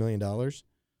 $32 million.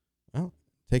 Well,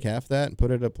 take half that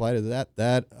and apply to that.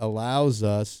 That allows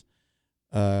us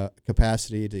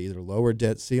capacity to either lower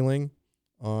debt ceiling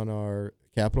on our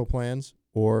capital plans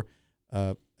or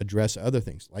address other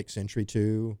things like Century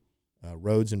 2,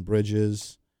 roads and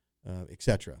bridges,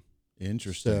 etc.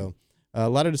 Interesting. So a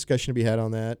lot of discussion to be had on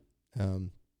that.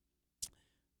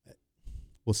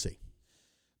 We'll see.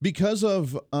 Because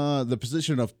of the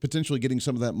position of potentially getting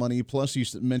some of that money, plus you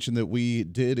mentioned that we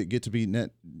did get to be net,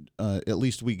 at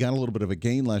least we got a little bit of a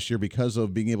gain last year because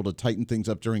of being able to tighten things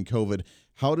up during COVID.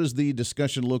 How does the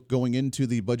discussion look going into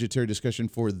the budgetary discussion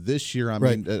for this year? I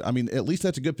mean, at least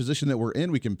that's a good position that we're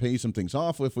in. We can pay some things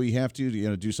off if we have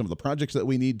to, do some of the projects that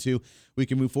we need to. We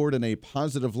can move forward in a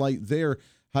positive light there.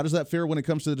 How does that fare when it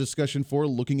comes to the discussion for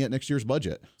looking at next year's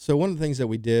budget? So one of the things that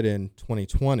we did in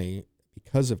 2020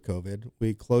 because of COVID,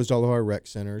 we closed all of our rec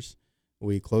centers.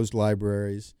 We closed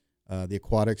libraries. The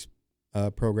aquatics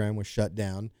program was shut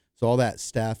down. So all that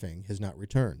staffing has not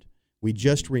returned. We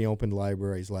just reopened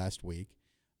libraries last week.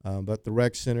 But the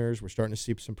rec centers, we're starting to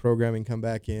see some programming come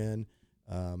back in.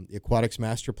 The aquatics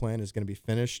master plan is going to be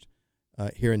finished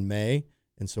here in May.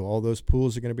 And so all those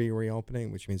pools are going to be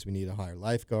reopening, which means we need to hire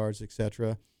lifeguards, et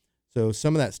cetera. So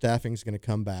some of that staffing is going to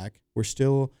come back. We're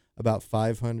still about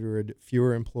 500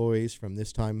 fewer employees from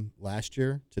this time last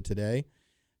year to today.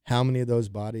 How many of those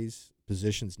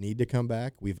positions need to come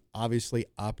back? We've obviously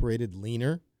operated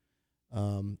leaner.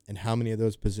 And how many of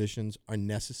those positions are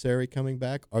necessary coming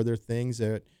back? Are there things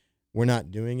that we're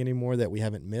not doing anymore that we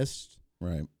haven't missed?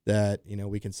 Right. That,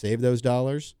 we can save those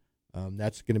dollars.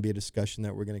 That's going to be a discussion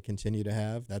that we're going to continue to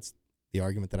have. That's the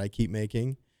argument that I keep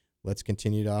making. Let's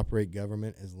continue to operate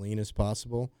government as lean as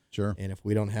possible. Sure. And if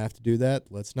we don't have to do that,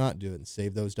 let's not do it and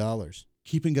save those dollars.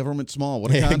 Keeping government small.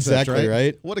 What a concept, exactly,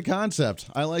 right? What a concept.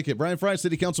 I like it. Bryan Frye,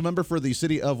 City Council member for the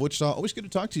city of Wichita. Always good to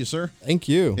talk to you, sir. Thank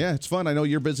you. Yeah, it's fun. I know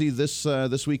you're busy this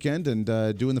weekend and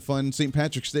doing the fun St.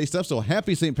 Patrick's Day stuff. So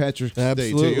happy St. Patrick's Day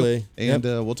to you. And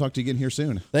we'll talk to you again here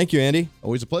soon. Thank you, Andy.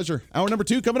 Always a pleasure. Hour number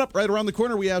 2 coming up right around the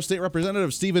corner. We have State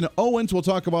Representative Stephen Owens. We'll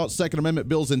talk about Second Amendment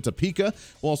bills in Topeka.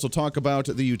 We'll also talk about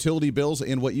the utility bills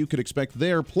and what you could expect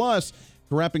there. Plus,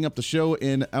 wrapping up the show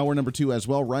in hour number 2 as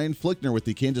well, Ryan Flickner with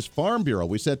the Kansas Farm Bureau.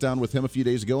 We sat down with him a few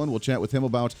days ago, and we'll chat with him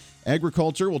about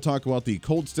agriculture. We'll talk about the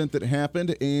cold stint that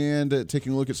happened and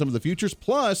taking a look at some of the futures,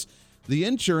 plus the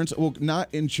insurance, well, not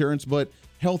insurance, but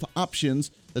health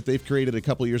options that they've created a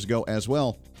couple years ago as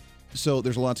well. So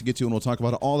there's a lot to get to, and we'll talk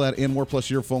about all that and more, plus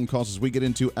your phone calls as we get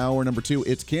into hour number 2.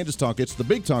 It's Kansas Talk. It's the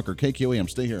Big Talker, KQAM.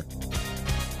 Stay here.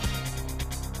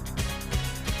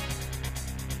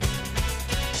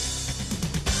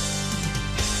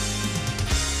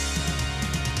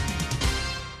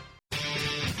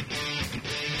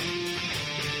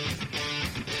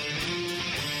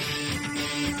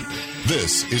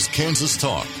 This is Kansas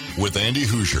Talk with Andy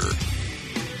Hoosier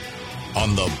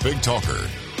on the Big Talker,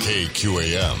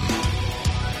 KQAM.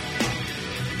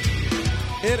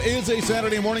 It is a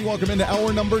Saturday morning. Welcome into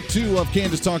hour number 2 of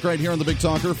Kansas Talk right here on the Big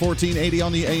Talker, 1480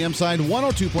 on the AM side,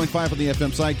 102.5 on the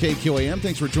FM side, KQAM.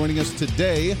 Thanks for joining us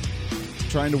today.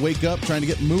 Trying to wake up, trying to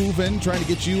get moving, trying to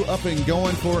get you up and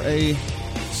going for a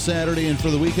Saturday and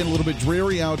for the weekend. A little bit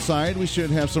dreary outside. We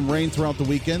should have some rain throughout the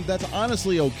weekend. That's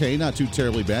honestly okay, not too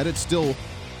terribly bad. It's still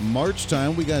March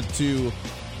time. We got to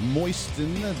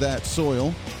moisten that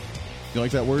soil. You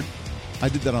like that word? I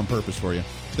did that on purpose for you.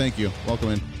 Thank you. Welcome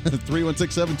in.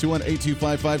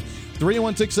 316-721-8255.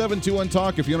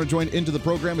 316-721-TALK. If you want to join into the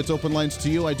program, it's open lines to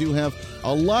you. I do have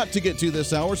a lot to get to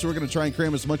this hour, so we're going to try and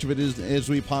cram as much of it as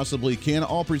we possibly can.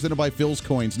 All presented by Phil's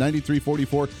Coins,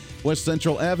 9344 West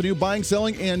Central Avenue. Buying,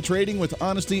 selling, and trading with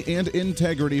honesty and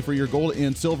integrity for your gold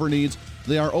and silver needs.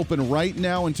 They are open right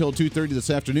now until 2:30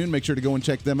 this afternoon. Make sure to go and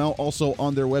check them out. Also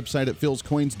on their website at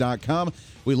philscoins.com.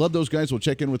 We love those guys. We'll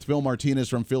check in with Phil Martinez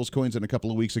from Phil's Coins in a couple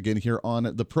of weeks again here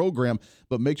on the program.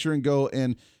 But make sure and go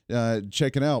and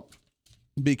check it out.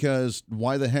 Because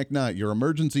why the heck not? Your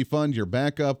emergency fund, your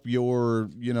backup, your,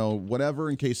 whatever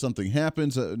in case something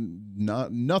happens.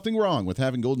 Nothing wrong with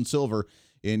having gold and silver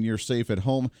in your safe at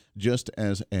home just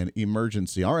as an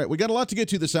emergency. All right, we got a lot to get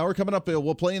to this hour. Coming up,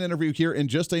 we'll play an interview here in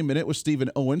just a minute with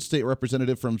Stephen Owens, State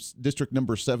Representative from District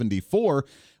Number 74.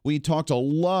 We talked a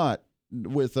lot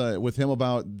with him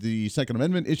about the Second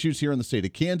Amendment issues here in the state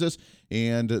of Kansas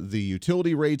and the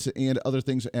utility rates and other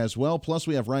things as well. Plus,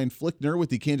 we have Ryan Flickner with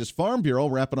the Kansas Farm Bureau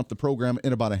wrapping up the program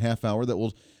in about a half hour that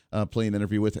we'll play an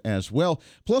interview with as well.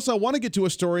 Plus, I want to get to a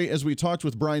story as we talked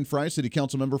with Bryan Frye, City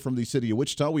Council member from the city of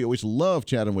Wichita. We always love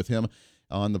chatting with him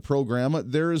on the program.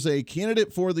 There is a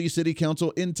candidate for the City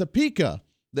Council in Topeka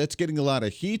that's getting a lot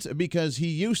of heat because he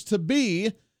used to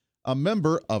be a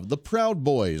member of the Proud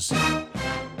Boys.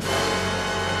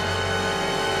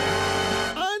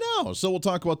 So we'll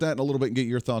talk about that in a little bit and get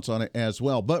your thoughts on it as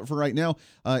well. But for right now,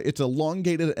 it's a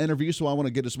elongated interview, so I want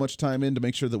to get as much time in to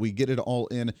make sure that we get it all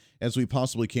in as we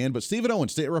possibly can. But Stephen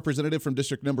Owens, State Representative from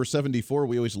District Number 74,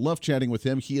 we always love chatting with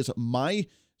him. He is my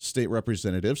state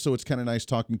representative, so it's kind of nice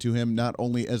talking to him not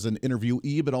only as an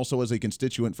interviewee but also as a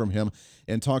constituent from him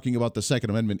and talking about the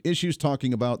Second Amendment issues,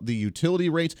 talking about the utility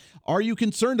rates. Are you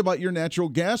concerned about your natural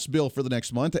gas bill for the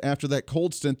next month after that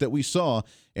cold stint that we saw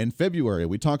in February?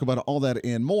 We talk about all that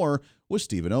and more with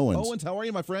Stephen Owens. Owens, how are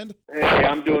you, my friend? Hey,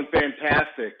 I'm doing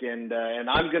fantastic, and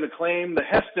I'm going to claim the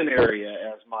Heston area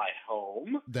as my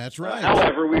home. That's right.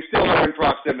 However, we still are in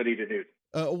proximity to Newton.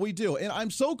 We do, and I'm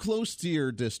so close to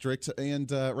your district and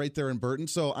right there in Burton,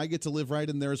 so I get to live right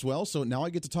in there as well. So now I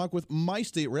get to talk with my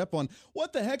state rep on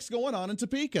what the heck's going on in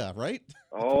Topeka, right?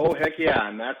 Oh, heck yeah,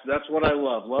 and that's what I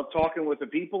love. Love talking with the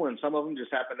people, and some of them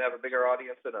just happen to have a bigger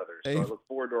audience than others. So I look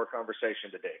forward to our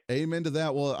conversation today. Amen to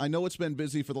that. Well, I know it's been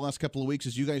busy for the last couple of weeks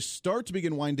as you guys start to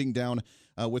begin winding down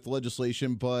with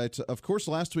legislation, but of course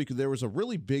last week there was a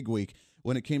really big week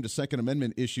when it came to Second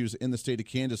Amendment issues in the state of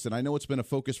Kansas. And I know it's been a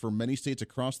focus for many states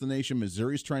across the nation.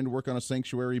 Missouri's trying to work on a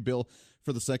sanctuary bill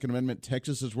for the Second Amendment.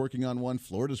 Texas is working on one.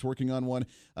 Florida's working on one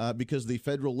because the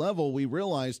federal level, we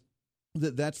realized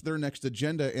that that's their next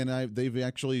agenda, and they've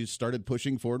actually started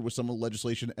pushing forward with some of the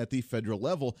legislation at the federal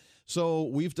level. So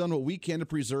we've done what we can to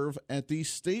preserve at the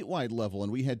statewide level,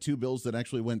 and we had 2 bills that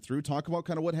actually went through. Talk about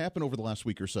kind of what happened over the last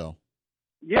week or so.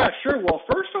 Yeah, sure. Well,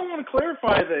 first I want to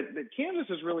clarify that Kansas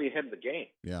is really ahead of the game.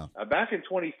 Yeah. Back in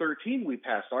 2013, we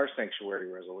passed our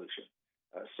sanctuary resolution.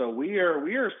 So we are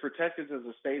as protected as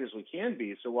a state as we can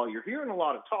be. So while you're hearing a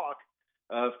lot of talk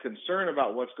of concern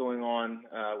about what's going on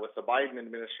with the Biden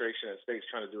administration and states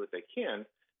trying to do what they can,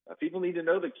 people need to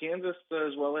know that Kansas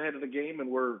is well ahead of the game, and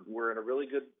we're in a really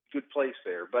good place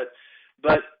there. But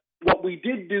what we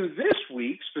did do this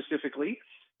week specifically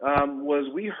was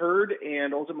we heard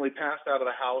and ultimately passed out of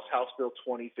the House Bill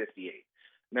 2058.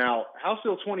 Now, House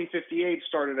Bill 2058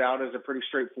 started out as a pretty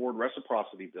straightforward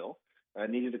reciprocity bill.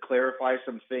 Needed to clarify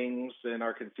some things in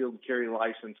our concealed carry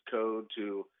license code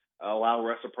to allow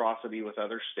reciprocity with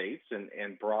other states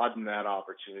and broaden that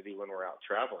opportunity when we're out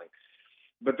traveling.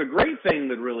 But the great thing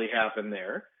that really happened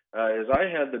there is I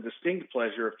had the distinct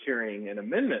pleasure of carrying an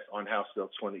amendment on House Bill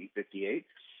 2058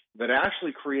 that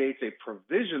actually creates a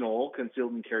provisional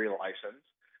concealed and carry license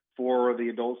for the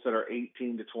adults that are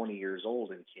 18 to 20 years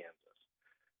old in Kansas.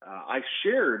 I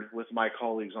shared with my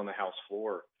colleagues on the House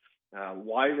floor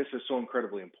why this is so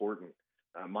incredibly important.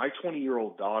 My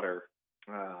 20-year-old daughter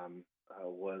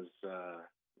was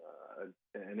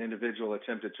an individual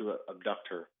attempted to abduct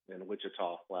her in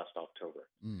Wichita last October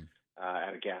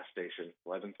at a gas station,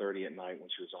 11:30 at night when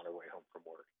she was on her way home from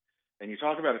work. And you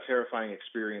talk about a terrifying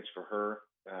experience for her,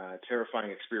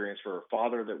 terrifying experience for her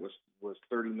father that was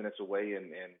 30 minutes away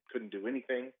and couldn't do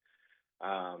anything.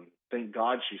 Thank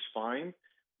God she's fine.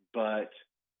 But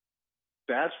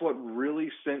that's what really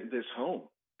sent this home,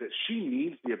 that she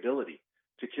needs the ability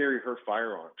to carry her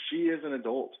firearm. She is an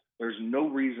adult. There's no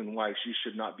reason why she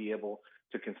should not be able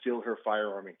to conceal her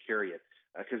firearm and carry it.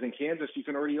 Because in Kansas, you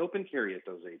can already open carry at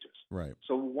those ages. Right.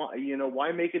 So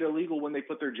why make it illegal when they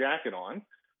put their jacket on?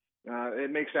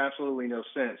 It makes absolutely no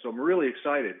sense. So I'm really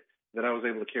excited that I was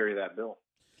able to carry that bill.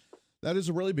 That is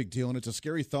a really big deal, and it's a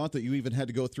scary thought that you even had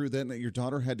to go through that and that your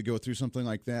daughter had to go through something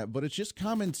like that. But it's just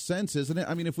common sense, isn't it?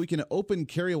 I mean, if we can open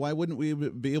carry, why wouldn't we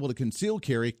be able to conceal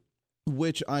carry?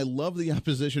 Which I love the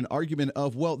opposition argument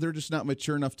of, well, they're just not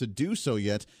mature enough to do so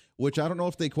yet, which I don't know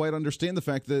if they quite understand the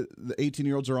fact that the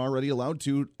 18-year-olds are already allowed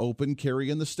to open carry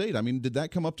in the state. I mean, did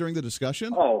that come up during the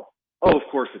discussion? Oh, of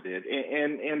course it did.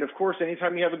 And of course,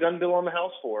 anytime you have a gun bill on the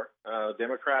House floor,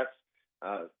 Democrats,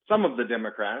 some of the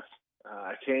Democrats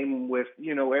came with,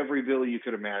 every bill you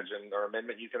could imagine or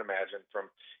amendment you can imagine, from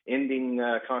ending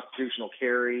constitutional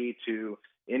carry to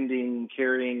ending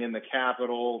carrying in the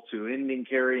Capitol to ending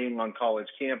carrying on college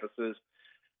campuses.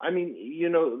 I mean,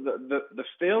 the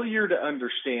failure to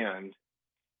understand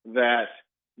that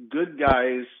good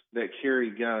guys that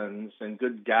carry guns and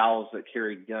good gals that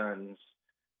carry guns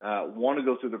want to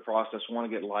go through the process,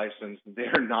 want to get licensed.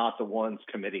 They're not the ones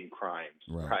committing crimes,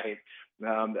 right?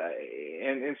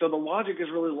 And so the logic is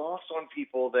really lost on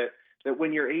people that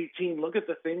when you're 18, look at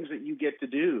the things that you get to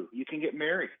do. You can get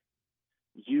married.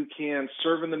 You can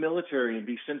serve in the military and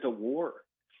be sent to war.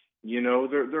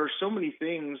 There are so many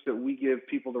things that we give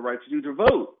people the right to do, to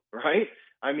vote, right?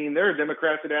 I mean, there are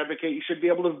Democrats that advocate you should be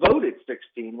able to vote at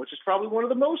 16, which is probably one of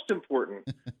the most important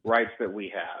rights that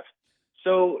we have.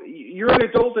 So you're an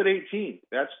adult at 18.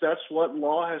 That's what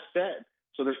law has said.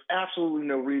 So there's absolutely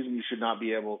no reason you should not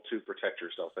be able to protect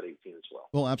yourself at 18 as well.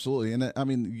 Well, absolutely. And I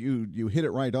mean, you hit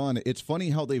it right on. It's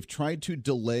funny how they've tried to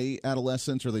delay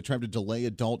adolescence, or they tried to delay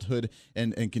adulthood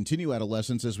and continue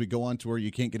adolescence as we go on to where you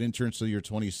can't get insurance until you're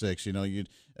 26.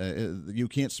 You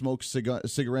can't smoke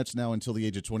cigarettes now until the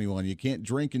age of 21. You can't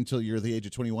drink until you're the age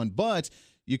of 21. But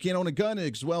you can't own a gun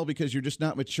as well because you're just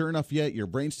not mature enough yet. Your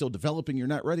brain's still developing. You're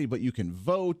not ready, but you can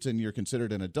vote and you're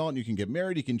considered an adult and you can get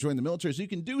married. You can join the military. So you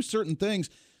can do certain things.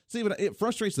 Stephen, it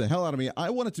frustrates the hell out of me. I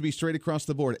want it to be straight across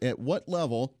the board. At what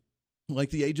level,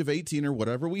 like the age of 18 or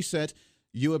whatever we set,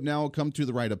 you have now come to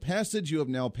the rite of passage. You have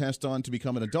now passed on to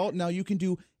become an adult. Now you can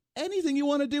do anything you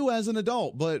want to do as an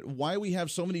adult. But why we have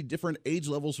so many different age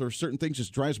levels for certain things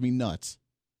just drives me nuts.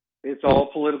 It's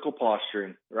all political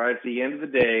posturing, right? At the end of the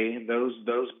day, those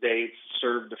dates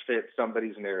serve to fit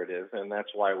somebody's narrative, and that's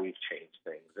why we've changed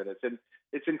things. And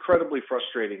it's incredibly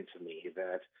frustrating to me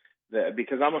that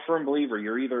because I'm a firm believer,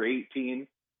 you're either 18,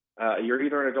 you're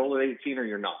either an adult at 18 or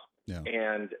you're not. Yeah.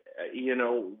 And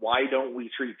why don't we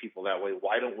treat people that way?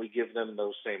 Why don't we give them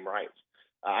those same rights?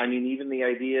 I mean, even the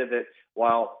idea that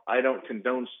while I don't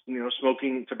condone,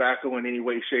 smoking tobacco in any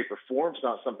way, shape, or form, it's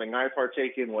not something I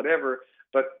partake in, whatever.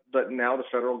 But now the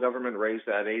federal government raised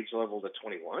that age level to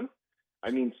 21.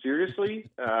 I mean, seriously,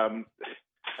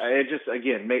 it just,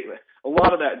 again, a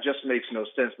lot of that just makes no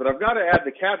sense. But I've got to add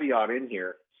the caveat in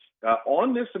here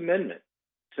on this amendment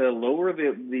to lower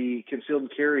the concealed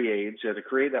carry age to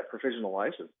create that provisional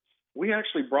license. We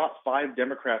actually brought 5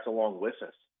 Democrats along with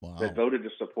us that voted to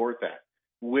support that,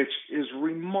 which is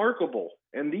remarkable.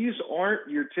 And these aren't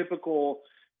your typical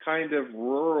kind of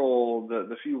rural,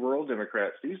 the few rural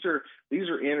Democrats. These are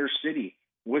inner city,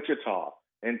 Wichita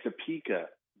and Topeka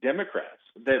Democrats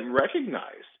that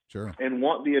recognize and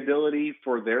want the ability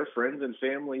for their friends and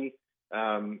family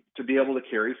to be able to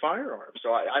carry firearms. So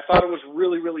I thought it was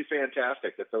really, really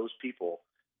fantastic that those people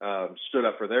stood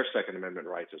up for their Second Amendment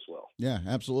rights as well. Yeah,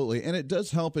 absolutely. And it does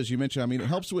help, as you mentioned. I mean, it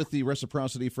helps with the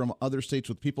reciprocity from other states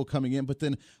with people coming in, but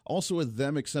then also with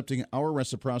them accepting our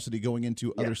reciprocity going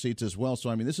into other states as well. So,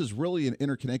 I mean, this is really an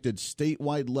interconnected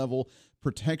statewide level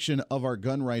protection of our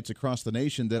gun rights across the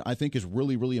nation that I think is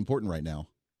really, really important right now.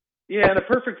 Yeah, in a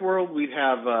perfect world, we'd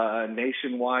have a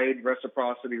nationwide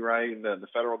reciprocity, right? The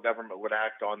federal government would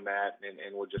act on that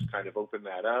and would just kind of open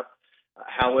that up.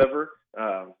 However,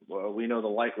 we know the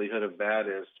likelihood of that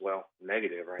is,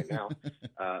 negative right now.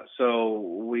 So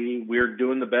we're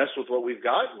doing the best with what we've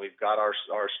got. We've got our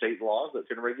state laws that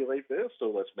can regulate this. So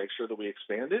let's make sure that we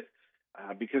expand it.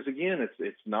 Because again,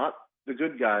 it's not the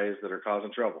good guys that are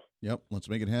causing trouble. Yep, let's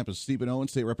make it happen. Stephen Owens,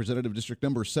 State Representative, District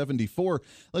Number 74.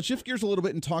 Let's shift gears a little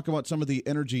bit and talk about some of the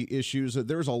energy issues.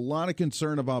 There's a lot of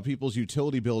concern about people's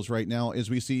utility bills right now as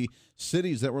we see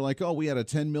cities that were like, oh, we had a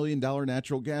 $10 million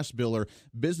natural gas bill, or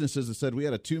businesses that said we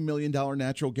had a $2 million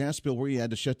natural gas bill where you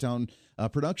had to shut down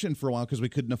production for a while because we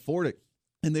couldn't afford it.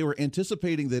 And they were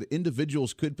anticipating that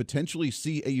individuals could potentially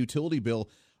see a utility bill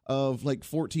of like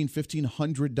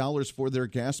 $1,400-$1,500 for their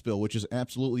gas bill, which is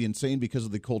absolutely insane because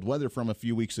of the cold weather from a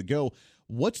few weeks ago.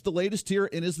 What's the latest here,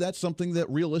 and is that something that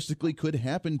realistically could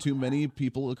happen to many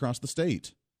people across the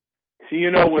state?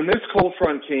 So, when this cold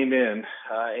front came in,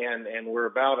 and we're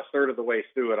about a third of the way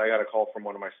through it, I got a call from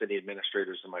one of my city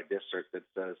administrators in my district that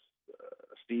says,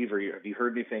 Steve, have you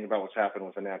heard anything about what's happened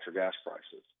with the natural gas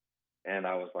prices? And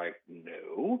I was like,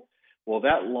 no. Well,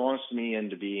 that launched me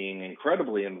into being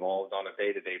incredibly involved on a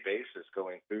day-to-day basis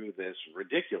going through this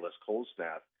ridiculous cold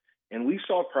snap. And we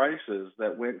saw prices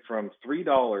that went from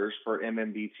 $3 per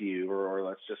MMBTU, or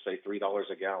let's just say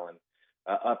 $3 a gallon,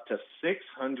 up to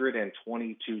 $622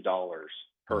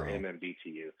 per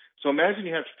MMBTU. So imagine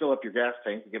you have to fill up your gas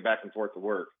tank to get back and forth to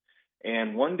work.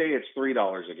 And one day it's $3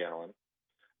 a gallon.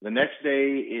 The next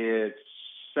day it's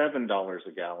 $7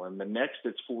 a gallon. The next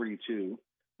it's $42.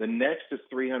 The next is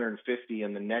 $350,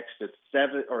 and the next is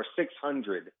 $622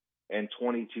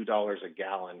 a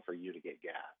gallon for you to get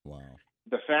gas. Wow.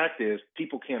 The fact is,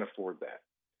 people can't afford that,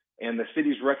 and the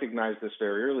cities recognize this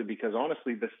very early because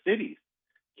honestly, the cities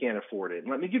can't afford it.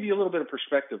 And let me give you a little bit of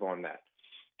perspective on that.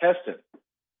 Heston,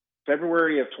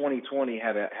 February of 2020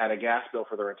 had a gas bill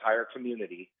for their entire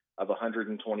community of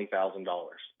 $120,000.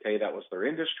 Okay, that was their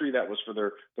industry. That was for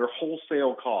their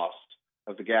wholesale cost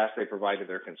of the gas they provided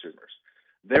their consumers.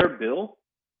 Their bill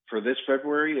for this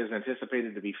February is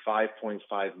anticipated to be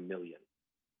 $5.5 million.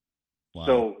 Wow.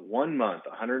 So 1 month,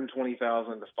 $120,000 to $5.5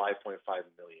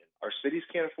 million. Our cities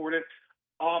can't afford it.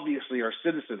 Obviously, our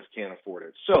citizens can't afford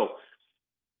it. So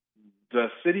the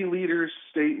city leaders,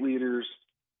 state leaders,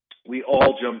 we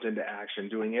all jumped into action,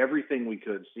 doing everything we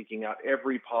could, seeking out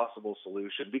every possible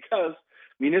solution, because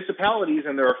municipalities,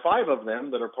 and there are 5 of them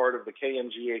that are part of the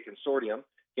KMGA consortium,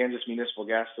 Kansas Municipal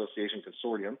Gas Association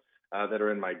consortium, that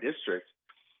are in my district,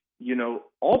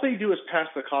 all they do is pass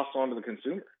the cost on to the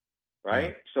consumer,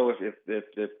 right? So if the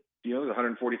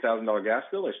 $140,000 gas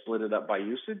bill, they split it up by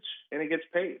usage and it gets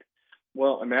paid.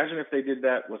 Well, imagine if they did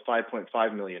that with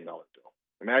 $5.5 million bill.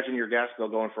 Imagine your gas bill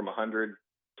going from $100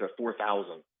 to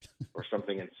 $4,000 or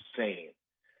something insane.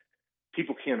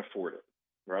 People can't afford it,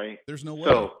 right? There's no way.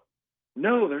 So,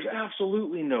 no, there's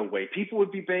absolutely no way. People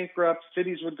would be bankrupt.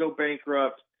 Cities would go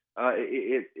bankrupt.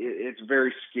 It's a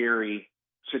very scary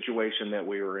situation that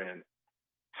we were in.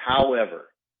 However,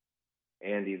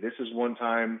 Andy, this is one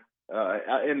time,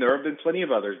 and there have been plenty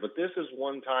of others, but this is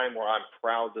one time where I'm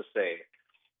proud to say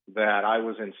that I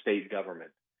was in state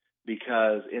government,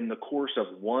 because in the course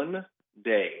of one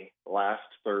day, last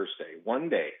Thursday, one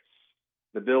day,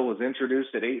 the bill was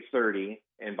introduced at 8:30,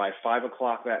 and by 5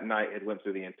 o'clock that night, it went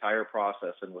through the entire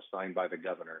process and was signed by the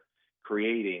governor,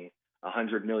 creating a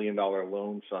 $100 million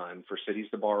loan fund for cities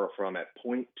to borrow from at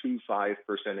 0.25%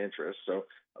 interest, so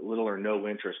little or no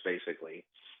interest basically,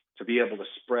 to be able to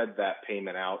spread that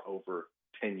payment out over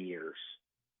 10 years.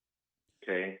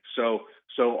 Okay, so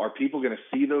are people going to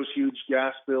see those huge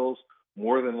gas bills?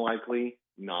 More than likely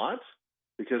not,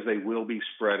 because they will be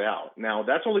spread out. Now,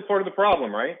 that's only part of the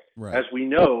problem, right? As we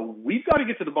know, we've got to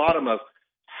get to the bottom of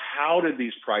how did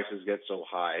these prices get so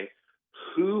high?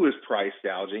 Who is price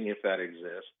gouging, if that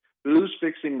exists? Who's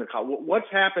fixing the cost?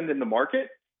 What's happened in the market,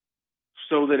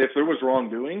 so that if there was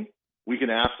wrongdoing, we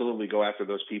can absolutely go after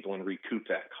those people and recoup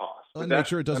that cost. And make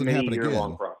sure it doesn't happen again.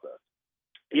 Long process.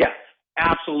 Yeah,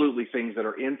 absolutely. Things that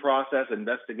are in process,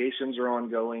 investigations are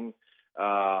ongoing,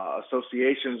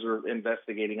 associations are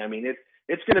investigating. I mean,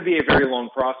 it's going to be a very long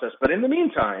process. But in the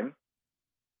meantime,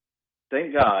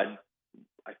 thank God,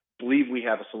 I believe we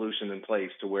have a solution in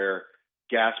place to where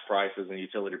gas prices and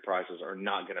utility prices are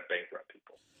not going to bankrupt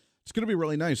people. It's going to be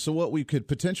really nice. So what we could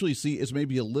potentially see is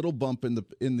maybe a little bump in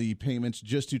the payments,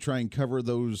 just to try and cover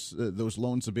those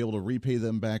loans, to be able to repay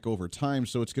them back over time.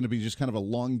 So it's going to be just kind of a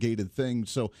elongated thing.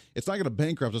 So it's not going to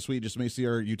bankrupt us. We just may see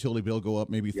our utility bill go up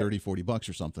maybe $30, $40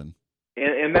 or something.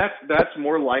 And that's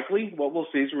more likely. What we'll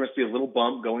see is we're going to see a little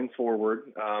bump going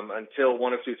forward until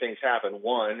one of two things happen.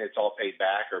 One, it's all paid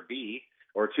back, or B,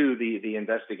 or two, the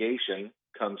investigation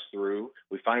comes through.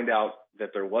 We find out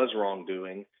that there was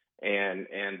wrongdoing, and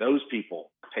those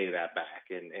people pay that back,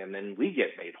 and then we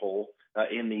get made whole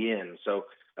in the end. So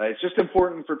it's just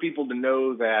important for people to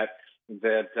know that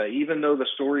even though the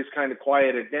story's kind of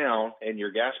quieted down and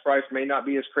your gas price may not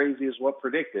be as crazy as what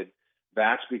predicted,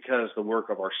 That's because the work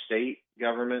of our state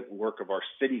government, work of our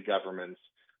city governments,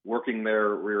 working their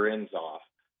rear ends off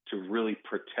to really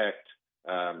protect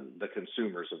the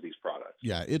consumers of these products.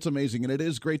 Yeah, it's amazing, and it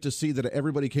is great to see that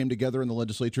everybody came together in the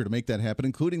legislature to make that happen,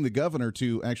 including the governor,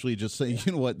 to actually just say,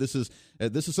 you know what, this is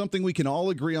something we can all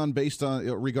agree on based on,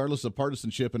 regardless of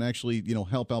partisanship, and actually,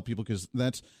 help out people, because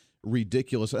that's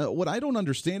ridiculous. What I don't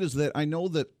understand is that I know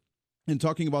that, in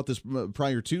talking about this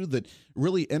prior to, that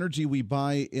really energy we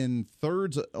buy in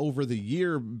thirds over the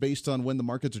year based on when the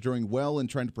markets are doing well and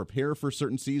trying to prepare for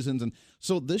certain seasons. And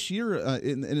so this year,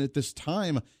 and at this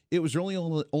time, it was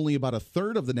only about a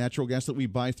third of the natural gas that we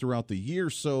buy throughout the year.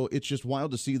 So it's just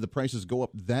wild to see the prices go up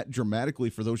that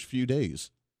dramatically for those few days.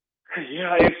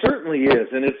 Yeah, it certainly is.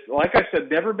 And it's, like I said,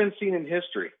 never been seen in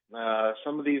history.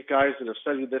 Some of these guys that have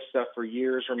studied this stuff for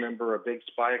years remember a big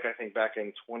spike. I think back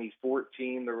in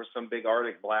 2014, there was some big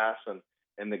Arctic blast,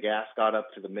 and the gas got up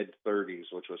to the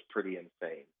mid-30s, which was pretty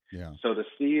insane. Yeah. So to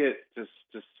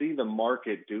see the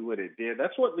market do what it did,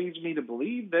 that's what leads me to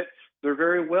believe that there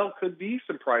very well could be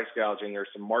some price gouging or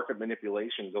some market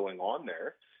manipulation going on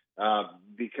there,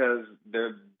 because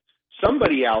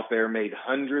somebody out there made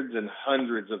hundreds and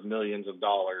hundreds of millions of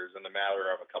dollars in a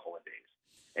matter of a couple of days.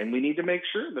 And we need to make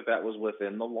sure that was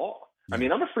within the law. I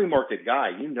mean, I'm a free market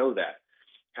guy. You know that.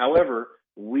 However,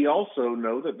 we also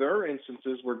know that there are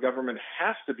instances where government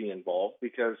has to be involved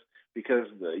because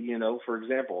for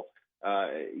example,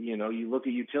 you look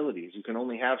at utilities. You can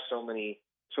only have so many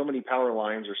power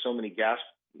lines or so many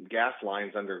gas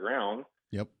lines underground.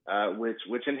 Yep.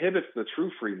 Which inhibits the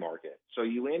true free market. So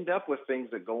you end up with things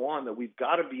that go on that we've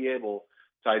got to be able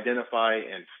to identify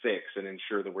and fix and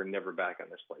ensure that we're never back in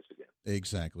this place again.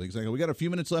 Exactly. We got a few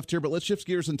minutes left here, but let's shift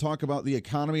gears and talk about the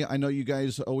economy. I know you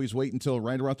guys always wait until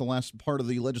right around the last part of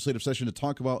the legislative session to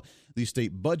talk about the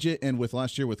state budget. And with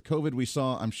last year with COVID, we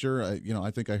saw, I'm sure,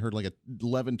 I think I heard like a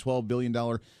 $11-12 billion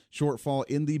shortfall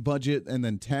in the budget, and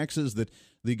then taxes that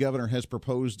the governor has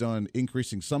proposed on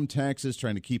increasing some taxes,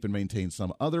 trying to keep and maintain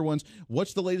some other ones.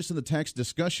 What's the latest in the tax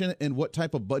discussion, and what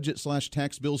type of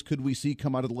budget/tax bills could we see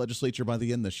come out of the legislature by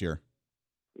the end this year?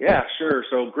 Yeah, sure.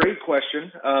 So great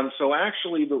question. So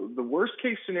actually, the worst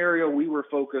case scenario we were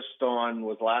focused on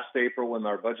was last April when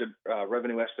our budget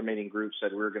revenue estimating group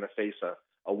said we were going to face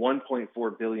a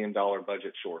 $1.4 billion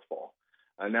budget shortfall.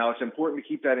 Now, it's important to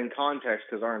keep that in context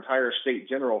because our entire state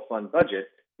general fund budget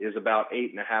is about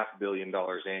 $8.5 billion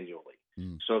annually.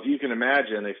 So if you can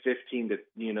imagine a 15 to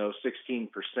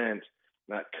 16%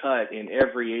 cut in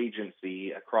every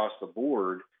agency across the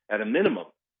board at a minimum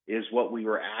is what we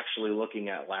were actually looking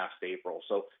at last April.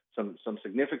 So some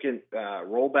significant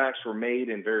rollbacks were made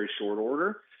in very short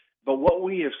order. But what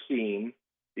we have seen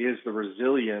is the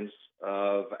resilience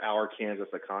of our Kansas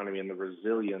economy and the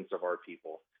resilience of our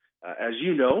people. As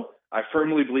you know, I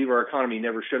firmly believe our economy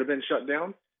never should have been shut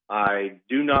down. I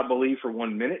do not believe for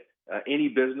 1 minute any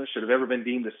business should have ever been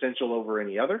deemed essential over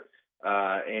any other.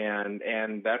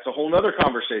 And that's a whole other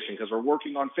conversation because we're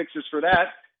working on fixes for that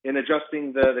in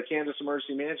adjusting the Kansas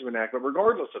Emergency Management Act. But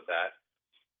regardless of that,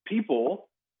 people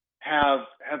have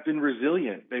been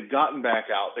resilient. They've gotten back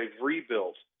out. They've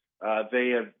rebuilt.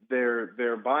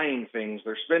 They're buying things.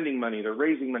 They're spending money. They're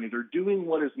raising money. They're doing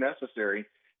what is necessary.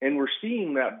 And we're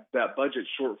seeing that budget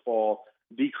shortfall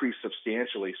decrease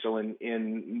substantially. So in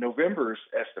November's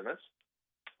estimates,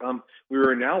 we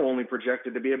were now only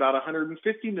projected to be about $150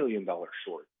 million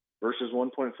short versus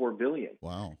 $1.4 billion.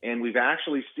 Wow. And we've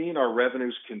actually seen our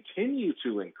revenues continue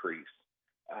to increase,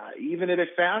 even at a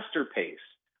faster pace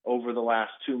over the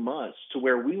last 2 months, to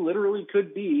where we literally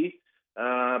could be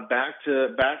back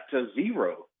to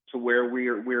zero, to where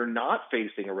we're not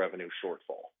facing a revenue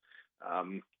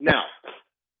shortfall. Now,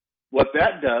 what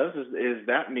that does is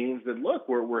that means that, look,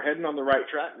 we're heading on the right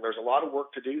track. There's a lot of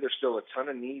work to do. There's still a ton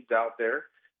of needs out there.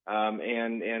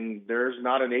 And there's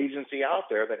not an agency out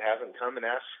there that hasn't come and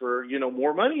asked for,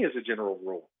 more money as a general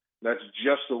rule. That's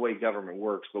just the way government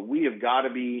works. But we have got to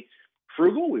be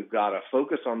frugal. We've got to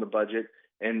focus on the budget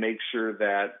and make sure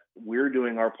that we're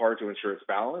doing our part to ensure it's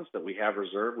balanced, that we have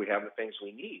reserve, we have the things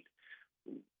we need.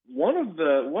 One of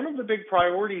the big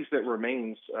priorities that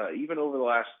remains, even over the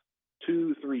last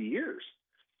 2-3 years,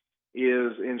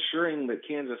 is ensuring that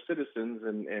Kansas citizens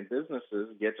and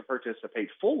businesses get to participate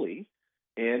fully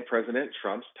in President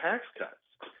Trump's tax cuts.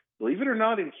 Believe it or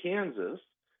not, in Kansas,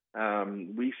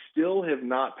 we still have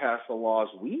not passed the laws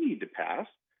we need to pass,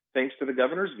 thanks to the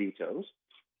governor's vetoes,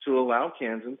 to allow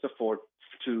Kansans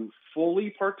to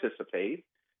fully participate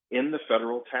in the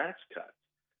federal tax cuts.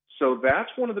 So that's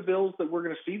one of the bills that we're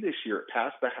going to see this year. It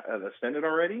passed the Senate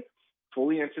already,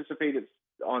 fully anticipated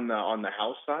on the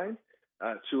House side.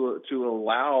 to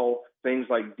allow things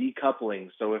like decoupling.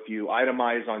 So if you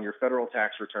itemize on your federal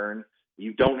tax return,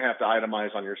 you don't have to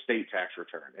itemize on your state tax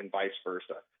return, and vice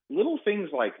versa. Little things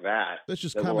like that. That's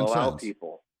just that common will allow sense.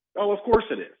 people. Oh, of course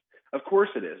it is. Of course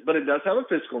it is. But it does have a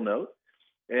fiscal note,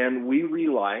 and we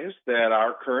realize that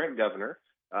our current governor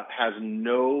has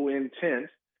no intent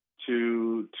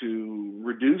to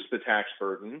reduce the tax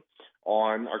burden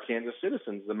on our Kansas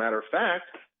citizens. As a matter of fact,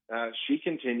 she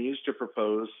continues to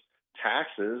propose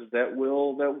taxes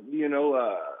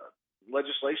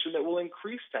legislation that will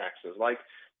increase taxes, like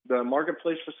the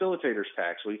marketplace facilitators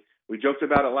tax. We joked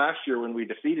about it last year when we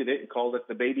defeated it and called it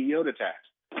the Baby Yoda tax,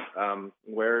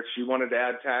 where she wanted to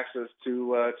add taxes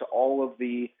to all of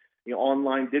the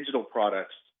online digital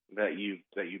products that you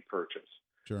purchase.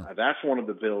 Sure. That's one of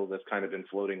the bills that's kind of been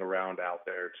floating around out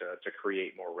there to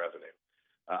create more revenue.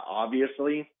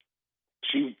 Obviously,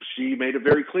 she made it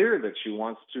very clear that she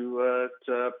wants to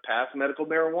pass medical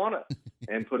marijuana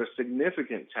and put a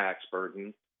significant tax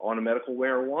burden on a medical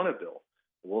marijuana bill.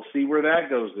 We'll see where that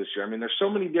goes this year. I mean, there's so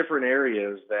many different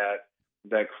areas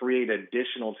that create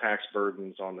additional tax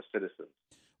burdens on the citizens.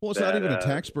 Well, it's not even a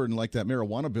tax burden like that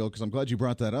marijuana bill, because I'm glad you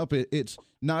brought that up. It's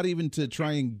not even to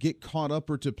try and get caught up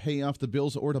or to pay off the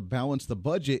bills or to balance the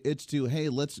budget. It's to, hey,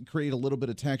 let's create a little bit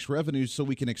of tax revenue so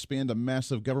we can expand a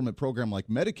massive government program like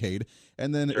Medicaid,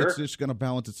 and then It's just going to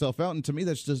balance itself out. And to me,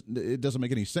 it doesn't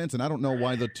make any sense. And I don't know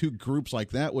why the two groups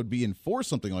like that would be in for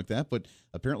something like that, but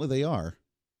apparently they are.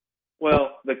 Well,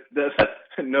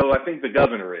 no, I think the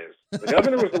governor is. The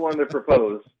governor was the one that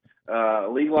proposed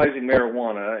legalizing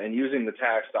marijuana and using the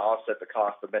tax to offset the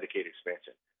cost of Medicaid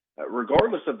expansion.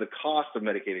 Regardless of the cost of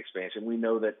Medicaid expansion, we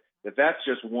know that that's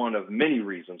just one of many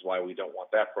reasons why we don't want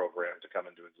that program to come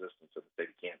into existence in the state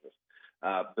of Kansas.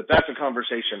 But that's a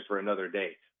conversation for another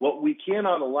day. What we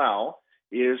cannot allow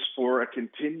is for a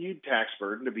continued tax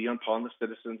burden to be upon the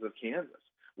citizens of Kansas.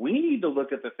 We need to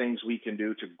look at the things we can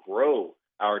do to grow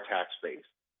our tax base,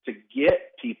 to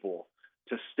get people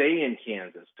to stay in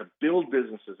Kansas, to build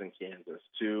businesses in Kansas,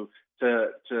 to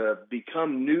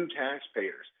become new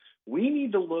taxpayers. We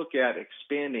need to look at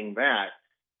expanding that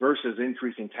versus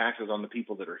increasing taxes on the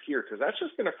people that are here, because that's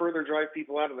just going to further drive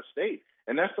people out of the state,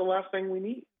 and that's the last thing we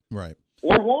need. Right.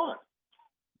 Or want.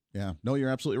 Yeah, no, you're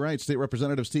absolutely right. State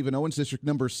Representative Stephen Owens, District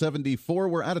Number 74.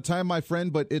 We're out of time, my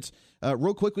friend, but it's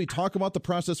real quickly, talk about the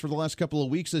process for the last couple of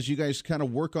weeks as you guys kind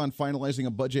of work on finalizing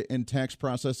a budget and tax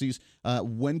processes.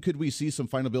 When could we see some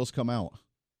final bills come out?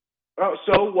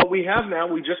 So what we have now,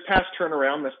 we just passed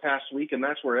turnaround this past week, and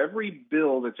that's where every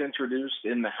bill that's introduced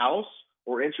in the House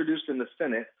or introduced in the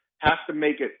Senate has to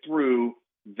make it through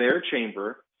their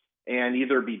chamber and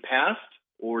either be passed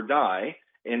or die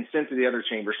and sent to the other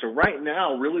chamber. So right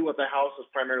now, really what the House is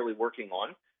primarily working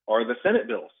on are the Senate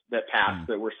bills that passed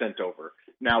that were sent over.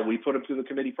 Now, we put them through the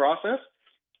committee process.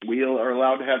 We are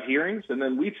allowed to have hearings, and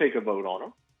then we take a vote on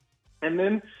them. And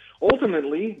then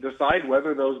ultimately decide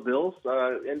whether those bills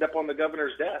end up on the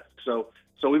governor's desk. So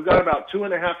we've got about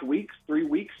 2.5 weeks, 3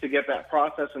 weeks to get that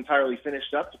process entirely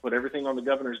finished up, to put everything on the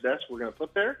governor's desk we're going to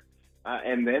put there.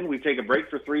 And then we take a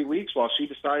break for 3 weeks while she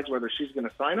decides whether she's going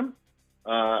to sign them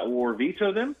or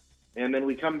veto them, and then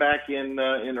we come back in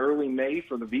early May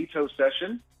for the veto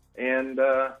session and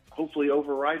hopefully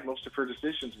override most of her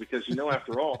decisions, because,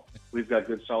 after all, we've got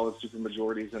good solid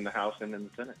supermajorities in the House and in the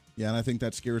Senate. Yeah, and I think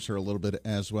that scares her a little bit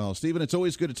as well. Stephen, it's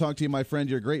always good to talk to you, my friend.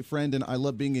 You're a great friend, and I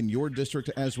love being in your district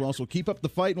as well, so keep up the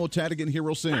fight, and we'll chat again here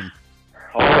real soon.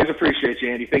 Always appreciate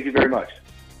you, Andy. Thank you very much.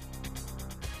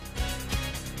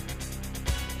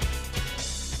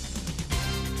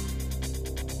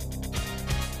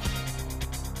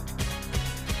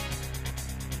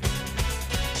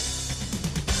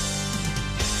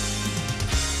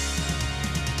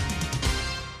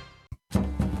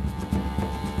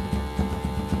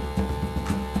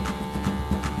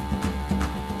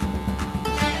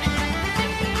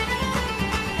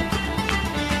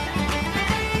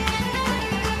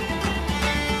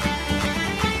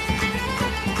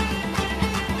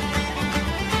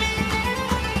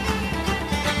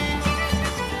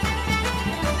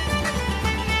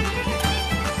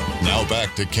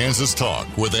 Back to Kansas Talk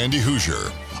with Andy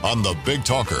Hoosier on the Big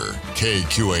Talker,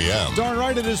 KQAM. Darn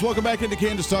right it is. Welcome back into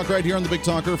Kansas Talk right here on the Big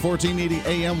Talker,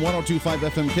 1480 AM, 102.5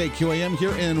 FM, KQAM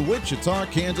here in Wichita,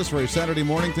 Kansas for a Saturday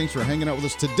morning. Thanks for hanging out with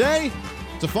us today.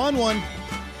 It's a fun one.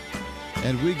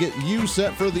 And we get you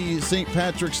set for the St.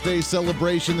 Patrick's Day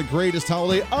celebration, the greatest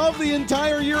holiday of the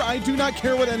entire year. I do not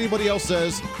care what anybody else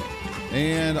says.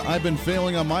 And I've been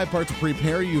failing on my part to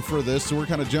prepare you for this, so we're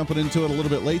kind of jumping into it a little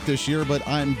bit late this year, but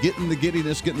I'm getting the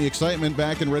giddiness, getting the excitement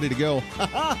back and ready to go.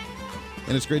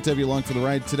 and it's great to have you along for the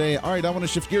ride today. All right, I want to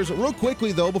shift gears real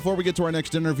quickly, though, before we get to our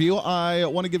next interview. I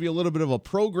want to give you a little bit of a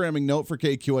programming note for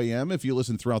KQAM if you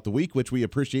listen throughout the week, which we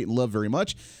appreciate and love very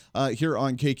much here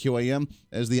on KQAM.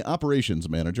 As the operations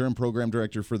manager and program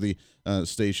director for the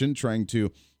station, trying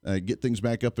to get things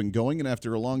back up and going, and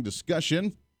after a long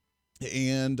discussion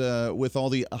and with all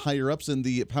the higher-ups and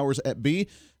the powers at be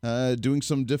doing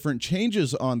some different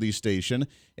changes on the station.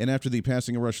 And after the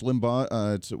passing of Rush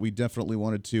Limbaugh, we definitely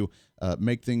wanted to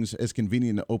make things as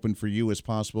convenient and open for you as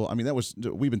possible. I mean,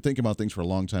 we've been thinking about things for a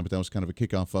long time, but that was kind of a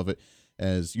kickoff of it.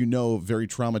 As you know, very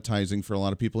traumatizing for a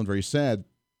lot of people and very sad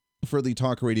for the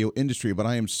talk radio industry. But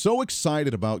I am so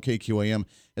excited about KQAM,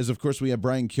 as of course we have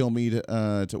Bryan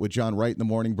Kilmeade with John Wright in the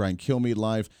morning. Bryan Kilmeade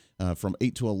live from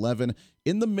 8 to 11.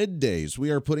 In the middays,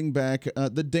 we are putting back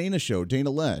the Dana Show,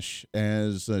 Dana Lesh,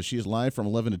 as she is live from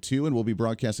 11 to 2, and we'll be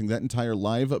broadcasting that entire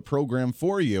live program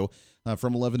for you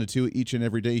from 11 to 2 each and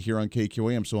every day here on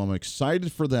KQAM. So I'm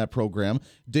excited for that program.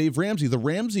 Dave Ramsey, the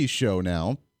Ramsey Show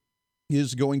now,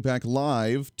 is going back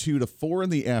live 2 to 4 in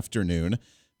the afternoon,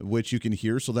 which you can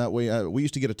hear. So that way, we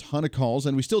used to get a ton of calls,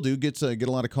 and we still do get a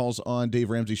lot of calls on Dave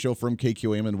Ramsey's show from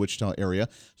KQAM in the Wichita area.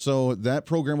 So that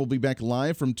program will be back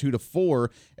live from 2 to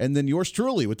 4. And then yours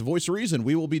truly, with the Voice of Reason,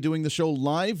 we will be doing the show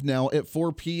live now at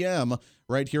 4 p.m.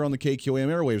 right here on the KQAM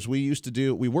airwaves.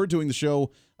 We were doing the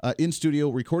show in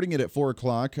studio, recording it at 4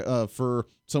 o'clock for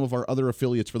some of our other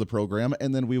affiliates for the program,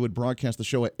 and then we would broadcast the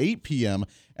show at 8 p.m.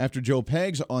 after Joe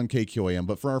Pags on KQAM.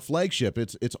 But for our flagship,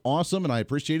 it's awesome, and I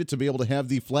appreciate it to be able to have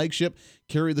the flagship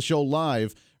carry the show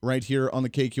live right here on the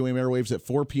KQAM airwaves at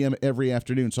 4 p.m. every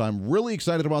afternoon. So I'm really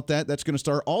excited about that. That's going to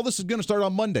start. All this is going to start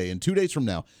on Monday, in 2 days from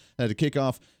now, to kick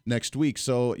off next week.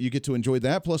 So you get to enjoy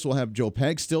that. Plus, we'll have Joe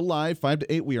Pags still live, 5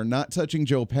 to 8. We are not touching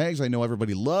Joe Pags. I know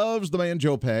everybody loves the man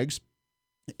Joe Pags.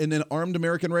 And then Armed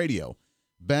American Radio,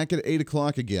 back at 8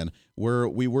 o'clock again, where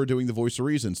we were doing the Voice of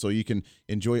Reason. So you can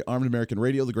enjoy Armed American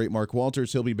Radio, the great Mark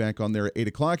Walters. He'll be back on there at 8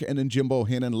 o'clock. And then Jim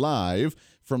Bohannon live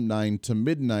from 9 to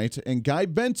midnight. And Guy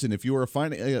Benson, if you are a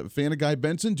fan of Guy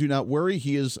Benson, do not worry.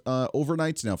 He is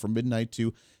overnights now from midnight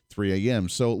to 3 a.m.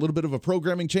 So a little bit of a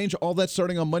programming change. All that's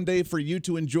starting on Monday for you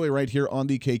to enjoy right here on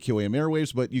the KQAM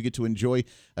airwaves. But you get to enjoy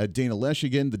Dana Lesh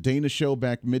again, the Dana Show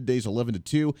back middays 11 to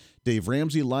 2. Dave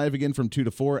Ramsey live again from 2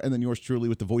 to 4. And then yours truly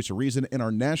with the Voice of Reason and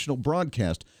our national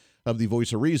broadcast of the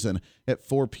Voice of Reason at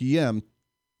 4 p.m.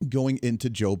 going into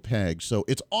Joe Pags. So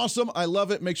it's awesome. I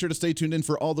love it. Make sure to stay tuned in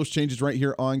for all those changes right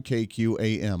here on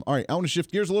KQAM. All right, I want to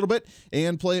shift gears a little bit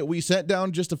and play it. We sat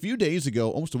down just a few days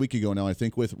ago, almost a week ago now, I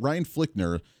think, with Ryan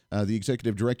Flickner, the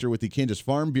executive director with the Kansas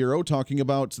Farm Bureau, talking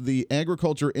about the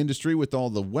agriculture industry with all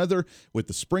the weather, with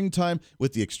the springtime,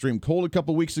 with the extreme cold a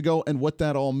couple weeks ago, and what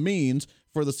that all means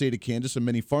for the state of Kansas and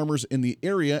many farmers in the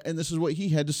area, and this is what he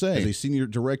had to say. As a senior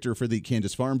director for the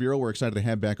Kansas Farm Bureau, we're excited to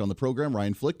have back on the program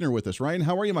Ryan Flickner with us. Ryan,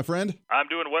 how are you, my friend? I'm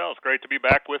doing well. It's great to be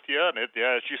back with you, and as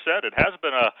you said, it has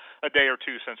been a day or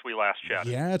two since we last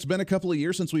chatted. Yeah, it's been a couple of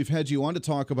years since we've had you on to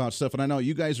talk about stuff, and I know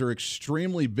you guys are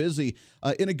extremely busy,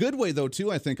 in a good way, though,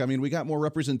 too, I think. I mean, we got more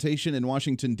representation in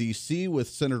Washington, D.C. with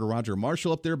Senator Roger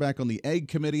Marshall up there back on the Ag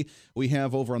Committee. We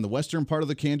have over on the western part of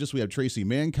the Kansas, we have Tracy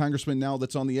Mann, Congressman now,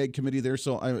 that's on the Ag Committee there,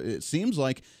 so it seems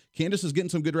like Kansas is getting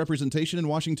some good representation in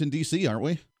Washington, D.C., aren't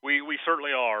we? We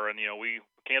certainly are, and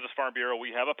Kansas Farm Bureau,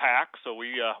 we have a PAC, so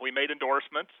we made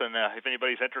endorsements, and if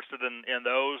anybody's interested in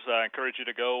those, I encourage you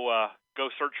to go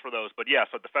search for those. But yes,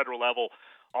 at the federal level,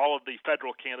 all of the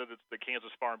federal candidates the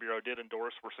Kansas Farm Bureau did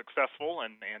endorse were successful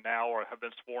and now have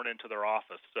been sworn into their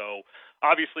office. So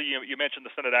obviously, you mentioned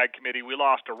the Senate Ag Committee. We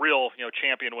lost a real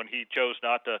champion when he chose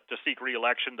not to seek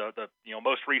re-election, the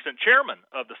most recent chairman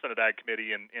of the Senate Ag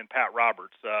Committee in Pat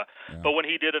Roberts. But when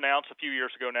he did announce a few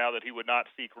years ago now that he would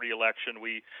not seek re-election,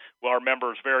 our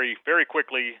members very, very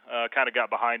quickly kind of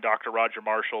got behind Dr. Roger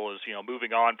Marshall as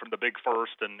moving on from the Big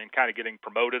First and kind of getting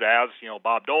promoted as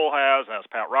Bob Dole has, as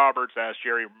Pat Roberts, as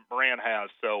Jerry Moran has.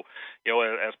 So,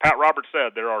 as Pat Roberts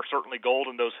said, there are certainly gold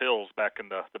in those hills back in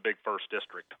the Big First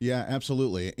District. Yeah,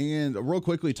 absolutely. And real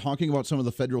quickly, talking about some of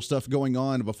the federal stuff going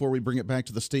on before we bring it back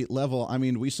to the state level, I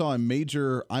mean, we saw a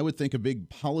big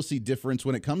policy difference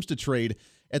when it comes to trade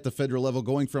at the federal level,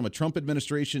 going from a Trump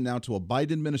administration now to a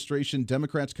Biden administration.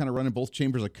 Democrats kind of running both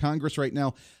chambers of Congress right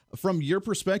now. From your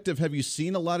perspective, have you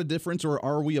seen a lot of difference, or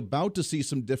are we about to see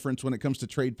some difference when it comes to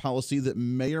trade policy that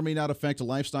may or may not affect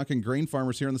livestock and grain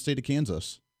farmers here in the state of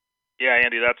Kansas? Yeah,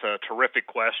 Andy, that's a terrific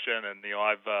question, and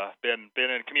I've been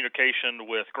in communication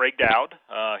with Greg Dowd.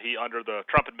 He, under the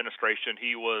Trump administration,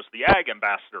 he was the Ag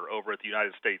ambassador over at the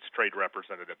United States Trade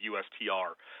Representative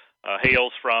 (USTR).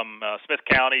 hails from Smith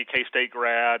County, K-State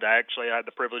grad. I had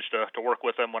the privilege to work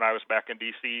with him when I was back in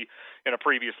D.C. in a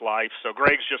previous life. So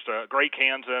Greg's just a great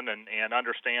Kansan and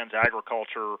understands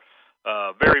agriculture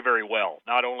very, very well.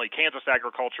 Not only Kansas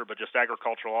agriculture, but just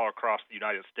agriculture all across the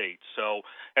United States. So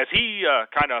as he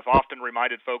kind of often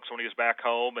reminded folks when he was back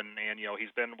home, and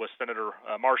he's been with Senator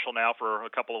Marshall now for a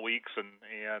couple of weeks,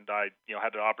 and I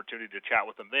had the opportunity to chat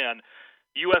with him then.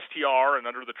 USTR and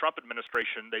under the Trump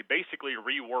administration, they basically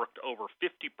reworked over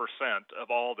 50% of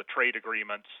all the trade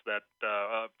agreements that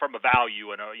from a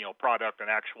value in a product,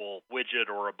 an actual widget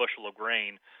or a bushel of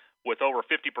grain, with over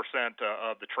 50%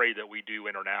 of the trade that we do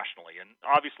internationally. And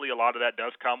obviously a lot of that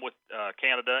does come with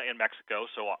Canada and Mexico,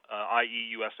 so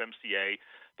i.e. USMCA,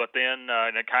 but then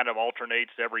and it kind of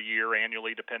alternates every year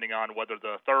annually depending on whether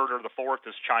the third or the fourth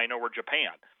is China or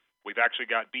Japan. We've actually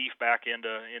got beef back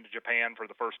into Japan for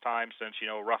the first time since,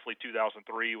 roughly 2003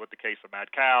 with the case of mad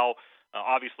cow.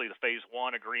 Obviously, the Phase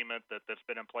 1 agreement that's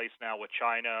been in place now with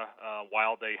China,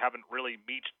 while they haven't really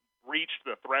reached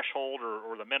the threshold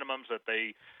or the minimums that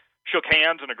they shook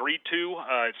hands and agreed to,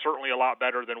 it's certainly a lot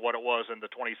better than what it was in the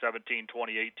 2017,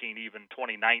 2018, even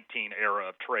 2019 era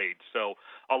of trade. So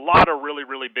a lot of really,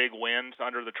 really big wins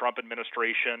under the Trump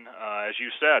administration. As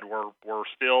you said, we're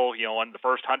still, in the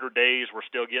first 100 days, we're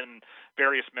still getting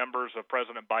various members of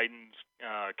President Biden's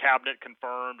cabinet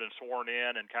confirmed and sworn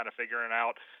in and kind of figuring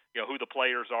out, who the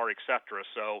players are, et cetera.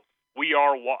 So we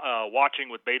are watching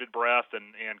with bated breath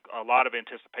and a lot of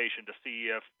anticipation to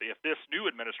see if this new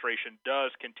administration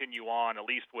does continue on, at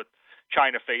least with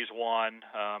China Phase 1.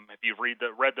 If you've read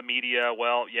the media,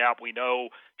 well, yeah, we know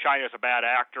China is a bad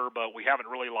actor, but we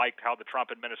haven't really liked how the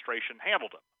Trump administration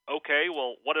handled it. Okay,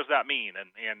 well, what does that mean?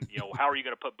 And how are you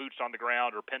going to put boots on the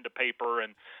ground or pen to paper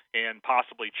and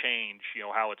possibly change,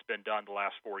 how it's been done the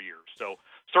last 4 years? So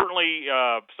certainly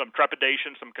some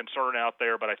trepidation, some concern out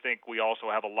there, but I think we also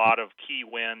have a lot of key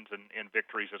wins and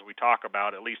victories as we talk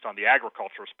about, at least on the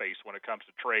agricultural space when it comes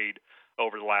to trade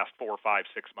over the last 4, 5,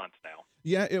 6 months now.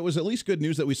 Yeah, it was at least good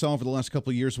news that we saw over the last couple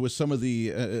of years with some of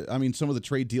the, some of the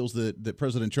trade deals that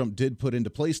President Trump did put into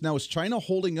place. Now, is China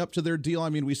holding up to their deal? I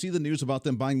mean, we see the news about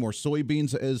them buying more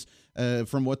soybeans as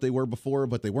from what they were before,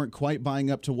 but they weren't quite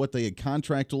buying up to what they had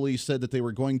contractually said that they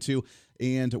were going to.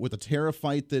 And with the tariff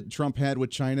fight that Trump had with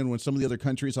China and with some of the other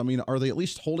countries, I mean, are they at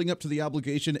least holding up to the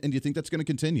obligation? And do you think that's going to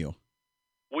continue?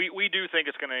 We do think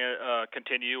it's going to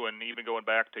continue, and even going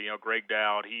back to Greg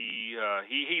Dowd, he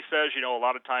says a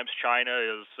lot of times China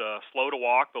is slow to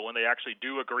walk, but when they actually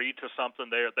do agree to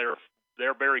something,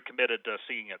 they're very committed to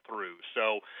seeing it through.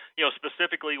 So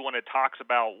specifically when it talks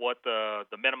about what the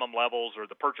minimum levels or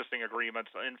the purchasing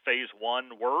agreements in Phase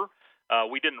 1 were,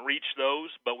 we didn't reach those,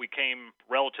 but we came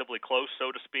relatively close,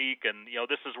 so to speak. And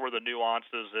this is where the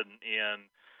nuances in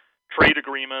trade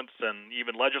agreements and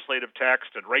even legislative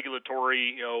text and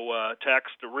regulatory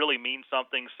text really mean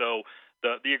something. So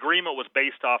the agreement was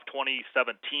based off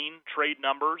 2017 trade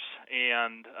numbers,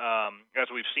 and as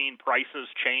we've seen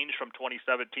prices change from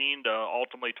 2017 to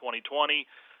ultimately 2020,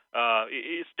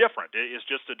 it's different. It's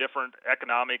just a different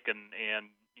economic and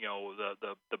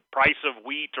the price of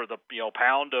wheat or the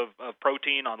pound of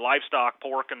protein on livestock,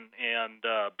 pork and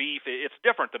beef, it's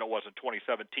different than it was in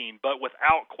 2017. But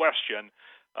without question,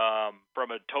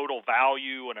 from a total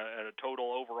value and a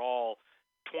total overall,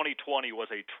 2020 was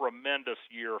a tremendous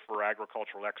year for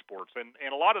agricultural exports. And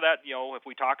a lot of that, if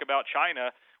we talk about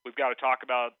China, we've got to talk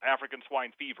about African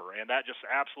swine fever, and that just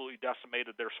absolutely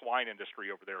decimated their swine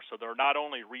industry over there. So they're not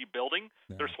only rebuilding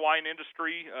their swine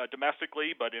industry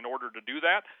domestically, but in order to do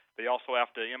that, they also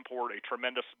have to import a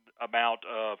tremendous amount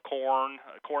of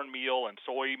cornmeal and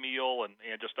soy meal and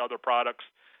just other products.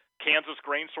 Kansas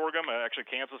grain sorghum, actually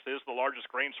Kansas is the largest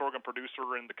grain sorghum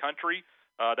producer in the country.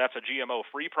 That's a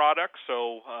GMO-free product,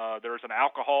 so there's an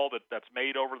alcohol that's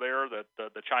made over there that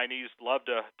the Chinese love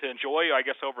to enjoy, I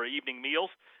guess, over evening meals.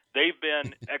 They've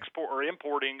been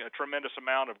importing a tremendous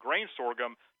amount of grain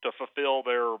sorghum to fulfill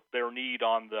their need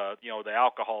on the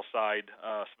alcohol side,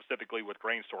 specifically with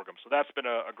grain sorghum. So that's been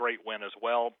a great win as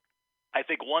well. I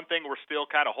think one thing we're still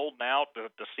kind of holding out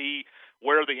to see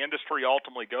where the industry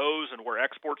ultimately goes and where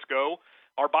exports go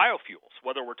are biofuels,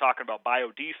 whether we're talking about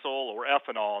biodiesel or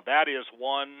ethanol. That is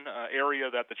one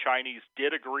area that the Chinese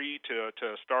did agree to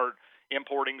start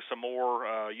importing some more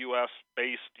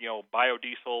U.S.-based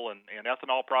biodiesel and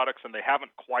ethanol products, and they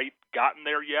haven't quite gotten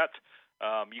there yet.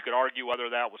 You could argue whether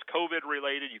that was COVID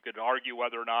related. You could argue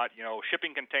whether or not,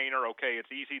 shipping container, okay,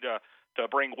 it's easy to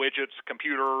bring widgets,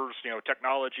 computers,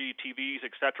 technology, TVs,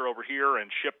 et cetera, over here and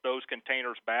ship those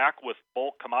containers back with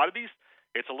bulk commodities.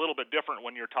 It's a little bit different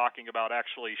when you're talking about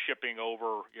actually shipping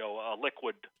over, a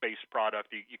liquid-based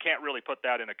product. You can't really put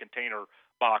that in a container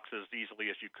box as easily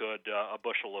as you could a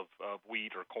bushel of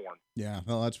wheat or corn. Yeah,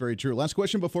 well, that's very true. Last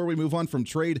question before we move on from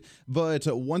trade. But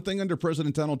one thing under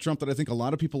President Donald Trump that I think a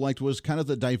lot of people liked was kind of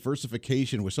the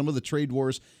diversification with some of the trade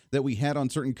wars that we had on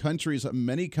certain countries.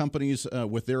 Many companies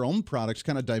with their own products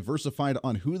kind of diversified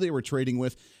on who they were trading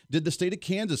with. Did the state of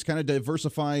Kansas kind of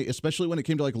diversify, especially when it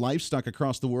came to like livestock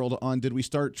across the world? Did we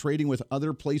start trading with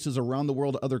other places around the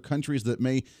world, other countries that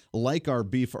may like our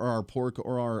beef or our pork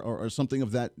or something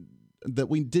of that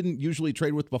we didn't usually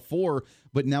trade with before,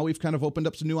 but now we've kind of opened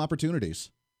up some new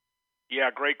opportunities? Yeah,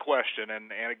 great question.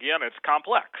 And again, it's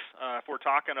complex. If we're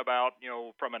talking about,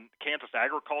 from a Kansas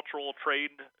agricultural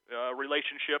trade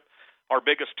relationship, our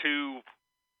biggest two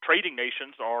trading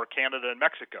nations are Canada and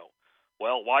Mexico.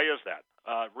 Well, why is that?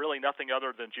 Really nothing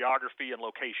other than geography and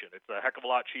location. It's a heck of a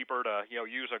lot cheaper to,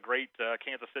 use a great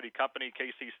Kansas City company,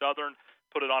 KC Southern,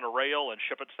 put it on a rail and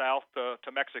ship it south to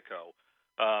Mexico.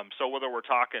 So whether we're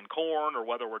talking corn or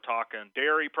whether we're talking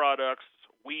dairy products,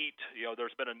 wheat,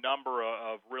 there's been a number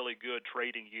of really good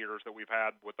trading years that we've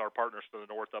had with our partners to the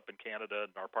north up in Canada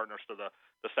and our partners to the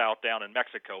south down in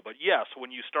Mexico. But yes, when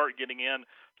you start getting in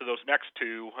to those next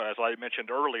two, as I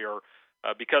mentioned earlier,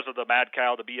 because of the mad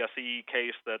cow, the BSE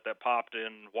case that popped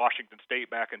in Washington State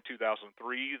back in 2003,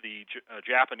 the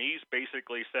Japanese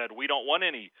basically said, we don't want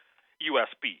any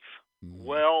U.S. beef.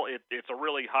 Well, it's a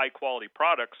really high-quality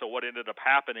product, so what ended up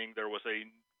happening, there was a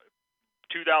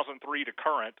 2003 to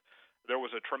current, there was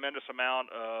a tremendous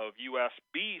amount of U.S.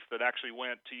 beef that actually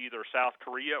went to either South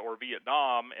Korea or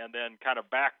Vietnam and then kind of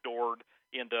backdoored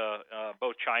into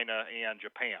both China and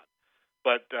Japan.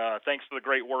 But thanks to the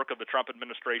great work of the Trump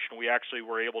administration, we actually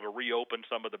were able to reopen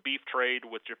some of the beef trade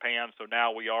with Japan, so now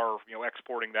we are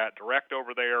exporting that direct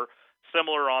over there.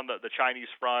 Similar on the Chinese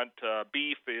front,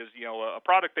 beef is a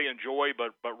product they enjoy,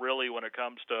 but really when it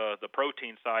comes to the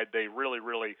protein side, they really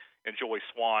enjoy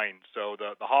swine. So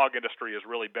the hog industry has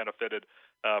really benefited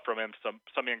from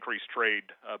some increased trade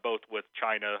both with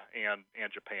China and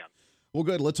Japan. Well,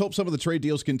 good. Let's hope some of the trade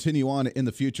deals continue on in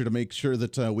the future to make sure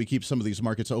that we keep some of these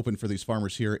markets open for these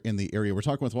farmers here in the area. We're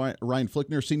talking with Ryan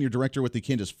Flickner, Senior Director with the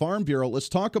Kansas Farm Bureau. Let's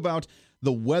talk about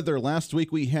the weather. Last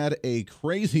week we had a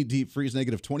crazy deep freeze,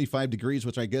 negative 25 degrees,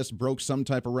 which I guess broke some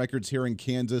type of records here in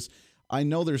Kansas. I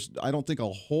know I don't think a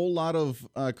whole lot of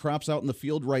crops out in the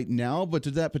field right now, but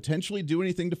did that potentially do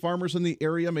anything to farmers in the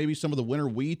area? Maybe some of the winter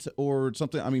wheat or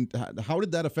something? I mean, how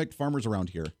did that affect farmers around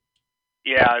here?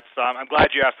 Yeah, I'm glad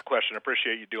you asked the question. I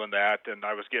appreciate you doing that. And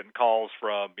I was getting calls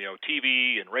from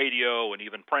TV and radio and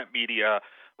even print media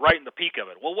right in the peak of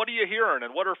it. Well, what are you hearing,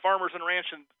 and what are farmers and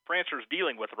ranchers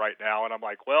dealing with right now? And I'm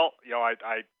like, well,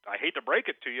 I hate to break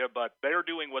it to you, but they're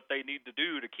doing what they need to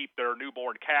do to keep their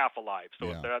newborn calf alive. So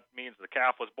if that means the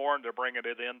calf was born, they're bringing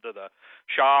it into the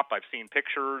shop. I've seen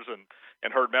pictures and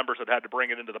heard members that had to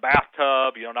bring it into the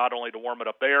bathtub, not only to warm it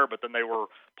up there, but then they were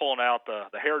pulling out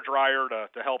the hair dryer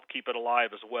to help keep it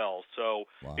alive as well. So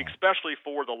especially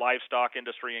for the livestock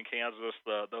industry in Kansas,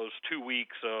 those 2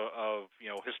 weeks of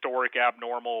historic,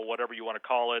 abnormal, whatever you want to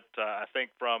call it, I think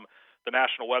from the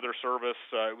National Weather Service,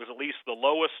 it was at least the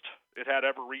lowest it had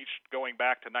ever reached going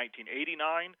back to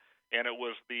 1989, and it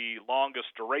was the longest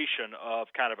duration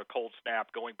of kind of a cold snap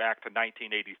going back to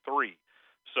 1983.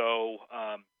 So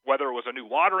whether it was a new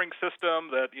watering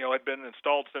system that had been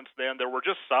installed since then, there were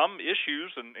just some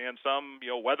issues and some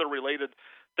weather-related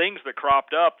things that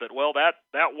cropped up that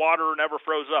that water never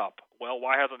froze up. Well,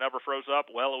 why hasn't it never froze up?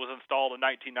 Well, it was installed in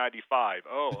 1995.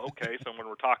 Oh, okay. So when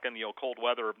we're talking cold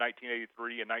weather of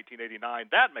 1983 and 1989,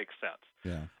 that makes sense.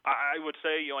 Yeah. I would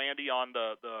say, Andy, on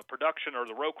the production or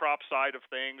the row crop side of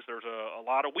things, there's a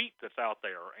lot of wheat that's out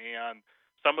there, and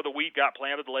some of the wheat got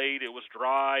planted late. It was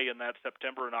dry in that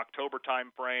September and October time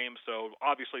frame. So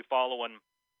obviously following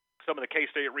some of the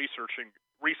K-State research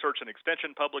and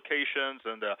extension publications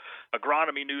and the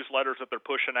agronomy newsletters that they're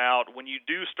pushing out, when you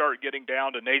do start getting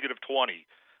down to negative 20,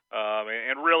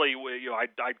 and really,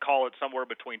 I'd call it somewhere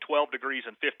between 12 degrees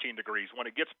and 15 degrees. When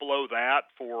it gets below that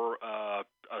for a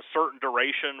certain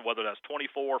duration, whether that's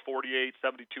 24, 48,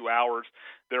 72 hours,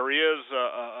 there is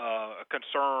a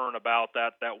concern about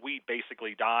that wheat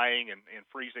basically dying and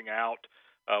freezing out.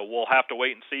 We'll have to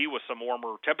wait and see with some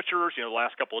warmer temperatures. The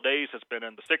last couple of days it's been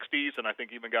in the 60s, and I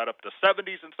think even got up to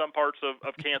 70s in some parts of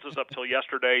Kansas up till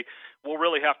yesterday. We'll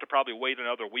really have to probably wait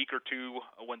another week or two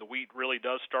when the wheat really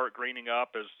does start greening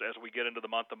up as we get into the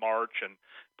month of March, and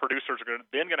producers are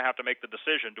then going to have to make the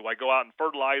decision: do I go out and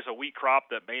fertilize a wheat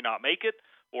crop that may not make it,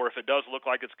 or if it does look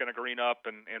like it's going to green up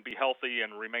and be healthy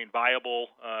and remain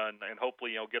viable and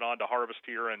hopefully get on to harvest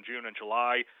here in June and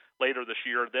July, later this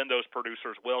year, then those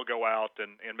producers will go out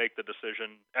and make the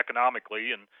decision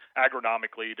economically and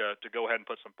agronomically to go ahead and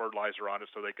put some fertilizer on it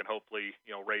so they can hopefully,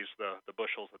 raise the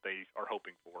bushels that they are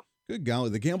hoping for. Good golly,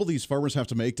 the gamble these farmers have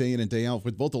to make day in and day out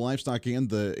with both the livestock and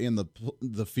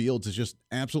the fields is just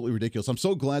absolutely ridiculous. I'm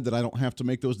so glad that I don't have to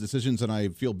make those decisions, and I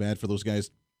feel bad for those guys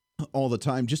all the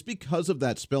time just because of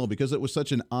that spell, because it was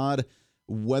such an odd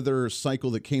weather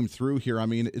cycle that came through here. I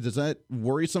mean, does that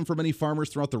worrisome for many farmers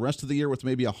throughout the rest of the year with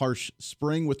maybe a harsh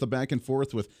spring with the back and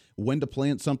forth with when to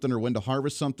plant something or when to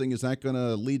harvest something? Is that going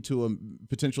to lead to a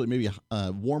potentially maybe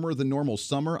a warmer than normal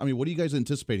summer? I mean, what are you guys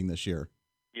anticipating this year?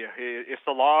 Yeah, it's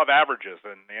the law of averages.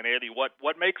 And Andy,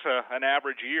 what makes an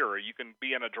average year? You can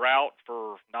be in a drought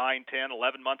for 9, 10,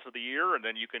 11 months of the year, and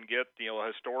then you can get, a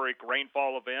historic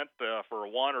rainfall event for a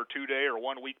 1 or 2 day or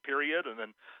 1 week period, and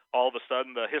then all of a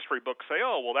sudden the history books say,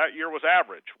 oh, well, that year was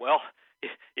average. Well,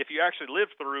 if you actually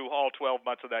lived through all 12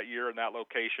 months of that year in that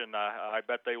location, I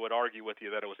bet they would argue with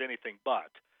you that it was anything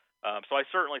but. So I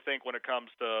certainly think when it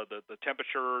comes to the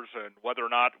temperatures and whether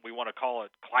or not we want to call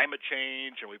it climate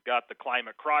change, and we've got the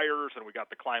climate criers and we've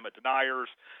got the climate deniers,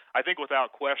 I think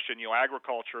without question,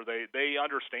 agriculture, they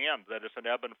understand that it's an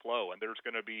ebb and flow, and there's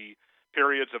going to be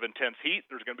periods of intense heat,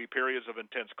 there's going to be periods of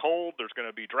intense cold, there's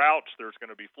going to be droughts, there's going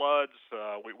to be floods.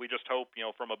 We just hope,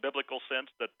 from a biblical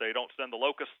sense, that they don't send the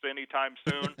locusts anytime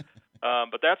soon.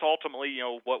 But that's ultimately,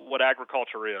 what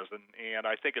agriculture is, and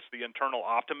I think it's the internal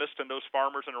optimist in those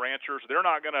farmers and ranchers. They're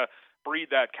not going to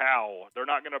breed that cow. They're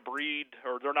not going to breed,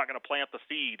 or they're not going to plant the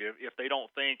seed if they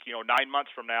don't think, 9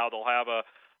 months from now they'll have a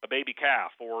baby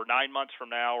calf, or 9 months from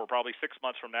now, or probably 6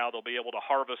 months from now, they'll be able to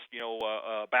harvest,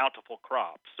 a bountiful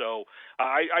crop. So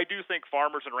I do think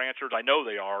farmers and ranchers, I know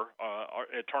they are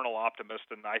eternal optimists,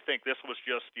 and I think this was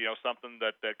just, something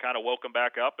that kind of woke them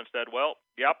back up and said, well,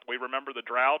 yep, we remember the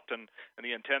drought and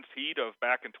the intense heat of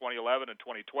back in 2011 and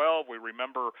 2012. We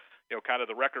remember, kind of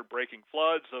the record-breaking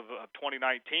floods of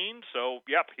 2019. So,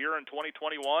 yep, here in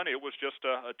 2021, it was just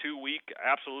a 2-week,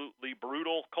 absolutely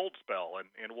brutal cold spell,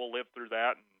 and we'll live through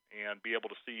that and be able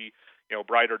to see,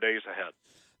 brighter days ahead.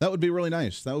 That would be really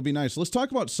nice. That would be nice. Let's talk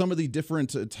about some of the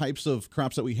different types of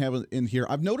crops that we have in here.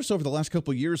 I've noticed over the last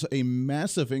couple of years a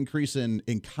massive increase in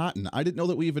cotton. I didn't know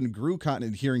that we even grew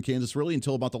cotton here in Kansas really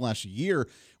until about the last year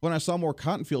when I saw more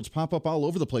cotton fields pop up all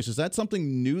over the place. Is that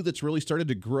something new that's really started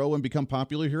to grow and become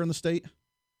popular here in the state?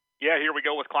 Yeah, here we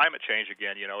go with climate change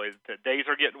again. The days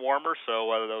are getting warmer,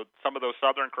 so some of those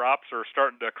southern crops are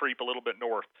starting to creep a little bit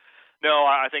north. No,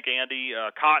 I think, Andy,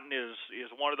 cotton is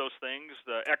one of those things.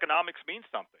 The economics means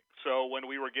something. So when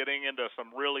we were getting into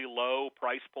some really low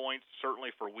price points,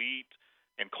 certainly for wheat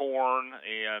and corn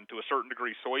and to a certain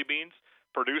degree soybeans,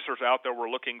 producers out there were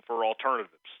looking for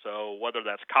alternatives. So whether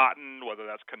that's cotton, whether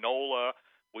that's canola,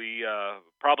 we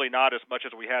probably not as much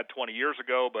as we had 20 years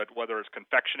ago, but whether it's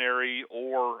confectionery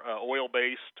or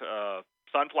oil-based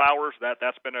sunflowers,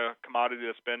 that's been a commodity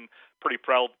that's been pretty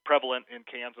prevalent in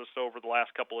Kansas over the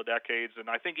last couple of decades.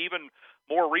 And I think even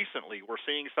more recently, we're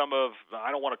seeing some of,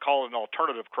 I don't want to call it an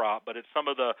alternative crop, but it's some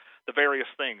of the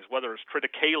various things, whether it's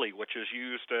triticale, which is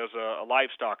used as a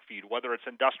livestock feed, whether it's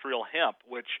industrial hemp,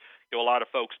 which a lot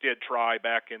of folks did try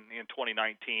back in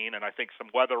 2019, and I think some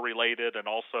weather-related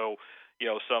and also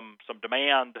some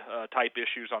demand type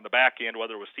issues on the back end,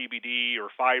 whether it was CBD or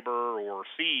fiber or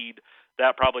seed,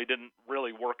 that probably didn't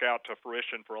really work out to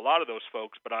fruition for a lot of those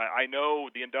folks. But I know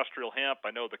the industrial hemp,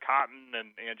 I know the cotton,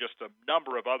 and just a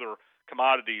number of other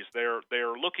commodities.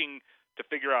 They're looking to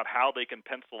figure out how they can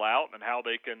pencil out and how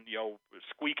they can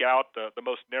squeak out the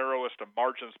most narrowest of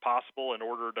margins possible in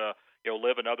order to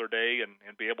live another day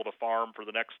and be able to farm for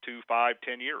the next 2, 5,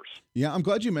 10 years. Yeah, I'm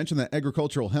glad you mentioned that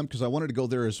agricultural hemp because I wanted to go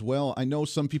there as well. I know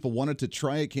some people wanted to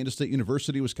try it. Kansas State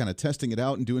University was kind of testing it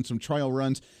out and doing some trial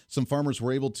runs. Some farmers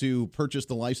were able to purchase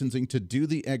the licensing to do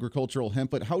the agricultural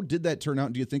hemp. But how did that turn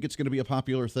out? Do you think it's going to be a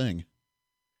popular thing?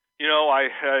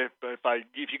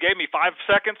 If you gave me 5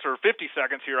 seconds or 50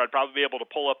 seconds here, I'd probably be able to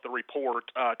pull up the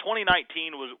report.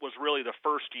 2019 was really the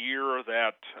first year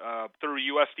that through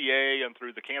USDA and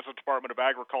through the Kansas Department of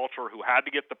Agriculture, who had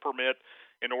to get the permit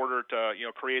in order to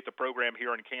create the program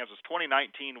here in Kansas.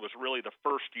 2019 was really the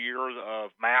first year of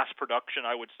mass production,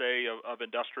 I would say, of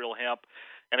industrial hemp.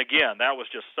 And again, that was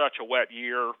just such a wet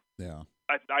year. Yeah,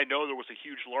 I know there was a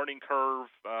huge learning curve.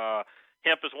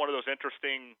 Hemp is one of those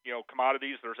interesting,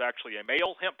 commodities. There's actually a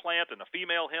male hemp plant and a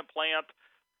female hemp plant.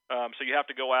 So you have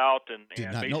to go out and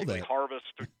basically harvest,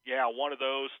 one of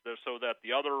those so that the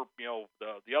other,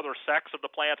 the other sex of the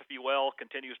plant, if you will,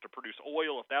 continues to produce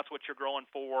oil if that's what you're growing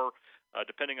for.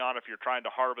 Depending on if you're trying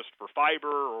to harvest for fiber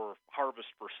or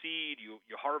harvest for seed, you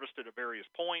harvest it at various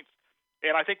points.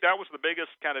 And I think that was the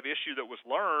biggest kind of issue that was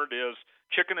learned is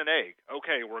chicken and egg.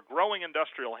 Okay, we're growing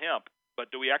industrial hemp, but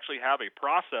do we actually have a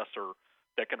processor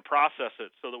that can process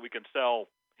it so that we can sell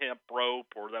hemp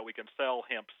rope, or that we can sell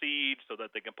hemp seeds so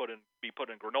that they can be put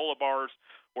in granola bars,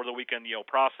 or that we can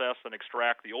process and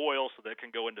extract the oil so that it can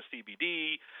go into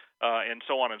CBD, and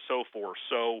so on and so forth.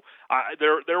 So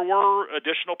there were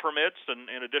additional permits and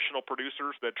additional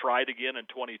producers that tried again in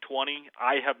 2020.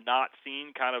 I have not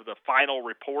seen kind of the final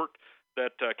report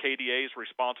that KDA is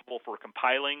responsible for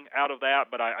compiling out of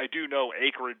that, but I do know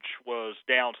acreage was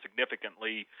down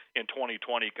significantly in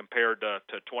 2020 compared to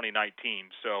 2019.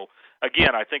 So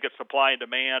again, I think it's supply and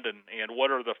demand, and what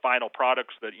are the final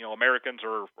products that Americans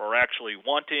are actually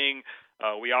wanting.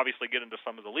 We obviously get into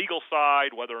some of the legal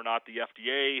side, whether or not the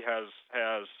FDA has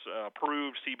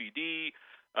approved CBD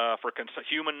for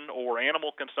human or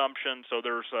animal consumption. So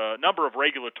there's a number of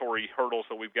regulatory hurdles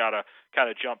that we've got to kind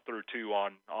of jump through too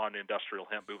on industrial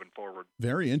hemp moving forward.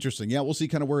 Very interesting. Yeah, we'll see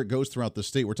kind of where it goes throughout the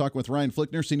state. We're talking with Ryan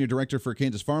Flickner, Senior Director for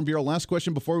Kansas Farm Bureau. Last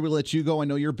question before we let you go. I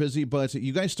know you're busy, but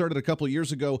you guys started a couple of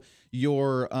years ago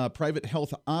your private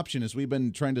health option, as we've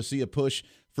been trying to see a push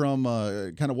from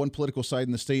kind of one political side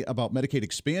in the state about Medicaid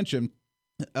expansion.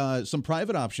 Some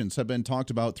private options have been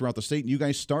talked about throughout the state, and you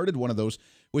guys started one of those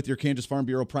with your Kansas Farm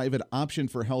Bureau private option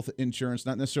for health insurance,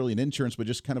 not necessarily an insurance, but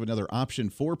just kind of another option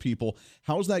for people.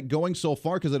 How's that going so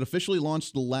far? Because it officially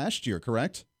launched last year,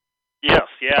 correct? Yes,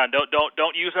 yeah.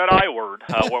 Don't use that I word.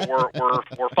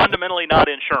 We're fundamentally not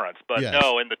insurance, but yes.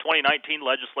 No. In the 2019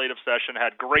 legislative session,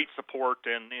 had great support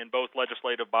in both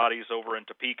legislative bodies over in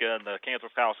Topeka and the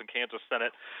Kansas House and Kansas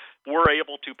Senate. We're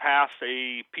able to pass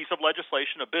a piece of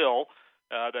legislation, a bill,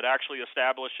 that actually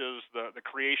establishes the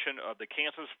creation of the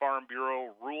Kansas Farm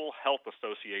Bureau Rural Health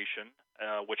Association,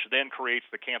 which then creates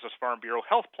the Kansas Farm Bureau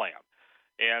Health Plan.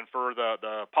 And for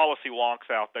the policy wonks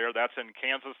out there, that's in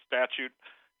Kansas statute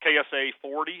KSA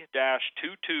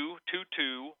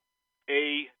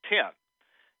 40-2222A10.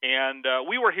 And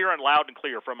we were hearing loud and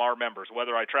clear from our members,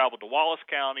 whether I traveled to Wallace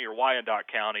County or Wyandotte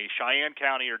County, Cheyenne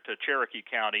County or to Cherokee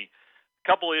County, a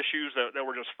couple issues that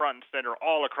were just front and center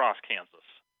all across Kansas.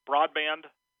 Broadband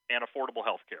and affordable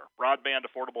health care. Broadband,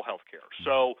 affordable health care.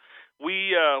 So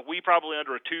we probably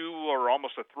under a 2 or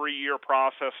almost a 3-year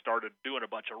process started doing a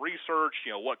bunch of research.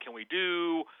 What can we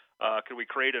do? Could we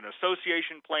create an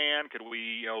association plan? Could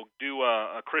we do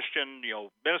a Christian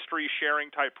ministry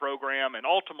sharing type program? And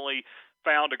ultimately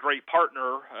found a great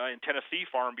partner in Tennessee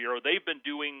Farm Bureau. They've been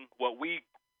doing what we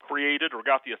created or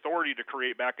got the authority to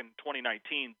create back in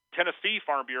 2019. Tennessee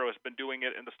Farm Bureau has been doing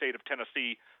it in the state of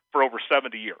Tennessee for over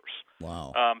 70 years.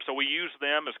 Wow. So we use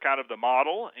them as kind of the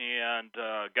model and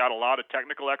got a lot of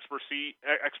technical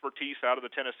expertise out of the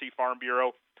Tennessee Farm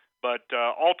Bureau. But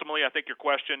ultimately, I think your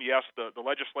question, yes, the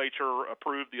legislature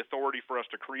approved the authority for us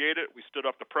to create it. We stood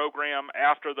up the program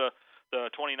after the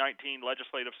 2019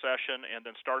 legislative session and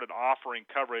then started offering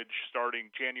coverage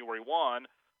starting January 1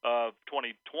 of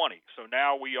 2020. So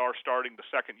now we are starting the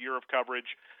second year of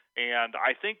coverage. And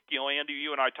I think, Andy,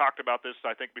 you and I talked about this,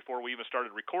 I think, before we even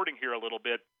started recording here a little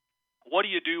bit. What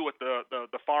do you do with the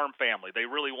farm family? They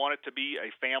really want it to be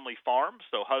a family farm,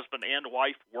 so husband and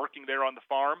wife working there on the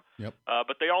farm. Yep.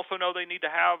 But they also know they need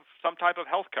to have some type of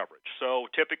health coverage. So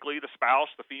typically the spouse,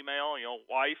 the female,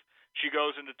 wife, she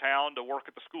goes into town to work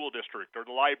at the school district or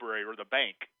the library or the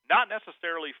bank, not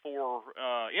necessarily for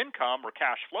income or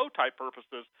cash flow type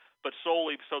purposes, but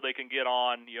solely so they can get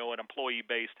on an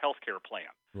employee-based health care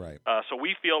plan. Right. So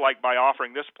we feel like by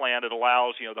offering this plan, it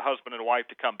allows the husband and wife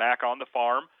to come back on the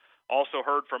farm. Also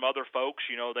heard from other folks,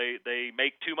 they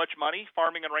make too much money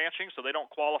farming and ranching, so they don't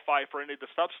qualify for any of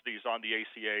the subsidies on the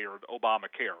ACA or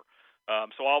Obamacare.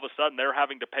 So all of a sudden they're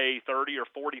having to pay $30,000 or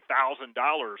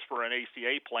 $40,000 for an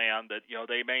ACA plan that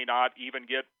they may not even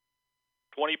get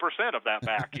 20% of that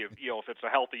back if it's a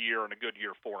healthy year and a good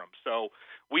year for them. So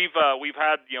we've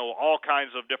had all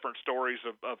kinds of different stories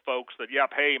of folks that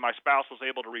hey, my spouse was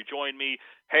able to rejoin me.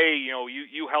 Hey,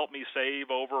 you helped me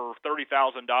save over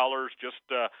 $30,000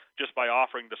 just by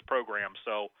offering this program.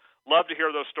 So love to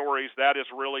hear those stories. That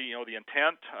is really the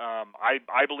intent.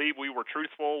 I believe we were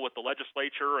truthful with the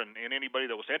legislature and anybody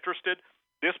that was interested.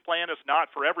 This plan is not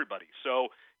for everybody. So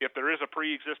if there is a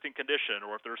pre-existing condition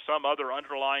or if there's some other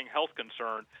underlying health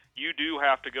concern, you do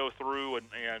have to go through and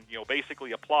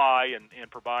basically apply and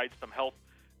provide some health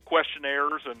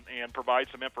questionnaires and provide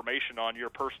some information on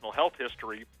your personal health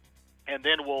history. And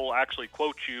then we'll actually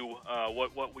quote you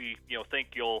what we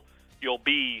think you'll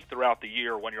be throughout the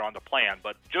year when you're on the plan.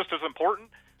 But just as important,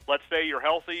 let's say you're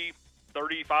healthy,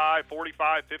 35,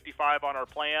 45, 55 on our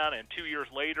plan, and 2 years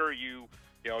later you're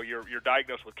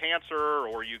diagnosed with cancer,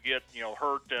 or you get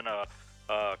hurt in a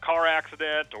car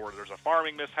accident or there's a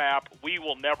farming mishap, we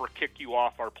will never kick you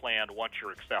off our plan once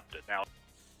you're accepted. Now,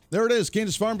 there it is,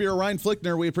 Kansas Farm Bureau, Ryan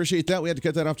Flickner. We appreciate that. We had to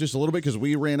cut that off just a little bit because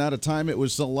we ran out of time. It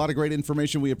was a lot of great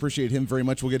information. We appreciate him very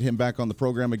much. We'll get him back on the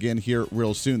program again here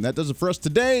real soon. That does it for us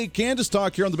today. Kansas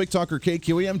Talk here on the Big Talker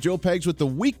KQAM. Joe Peggs with The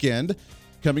Weekend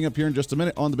coming up here in just a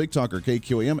minute on the Big Talker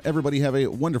KQAM. Everybody have a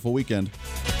wonderful weekend.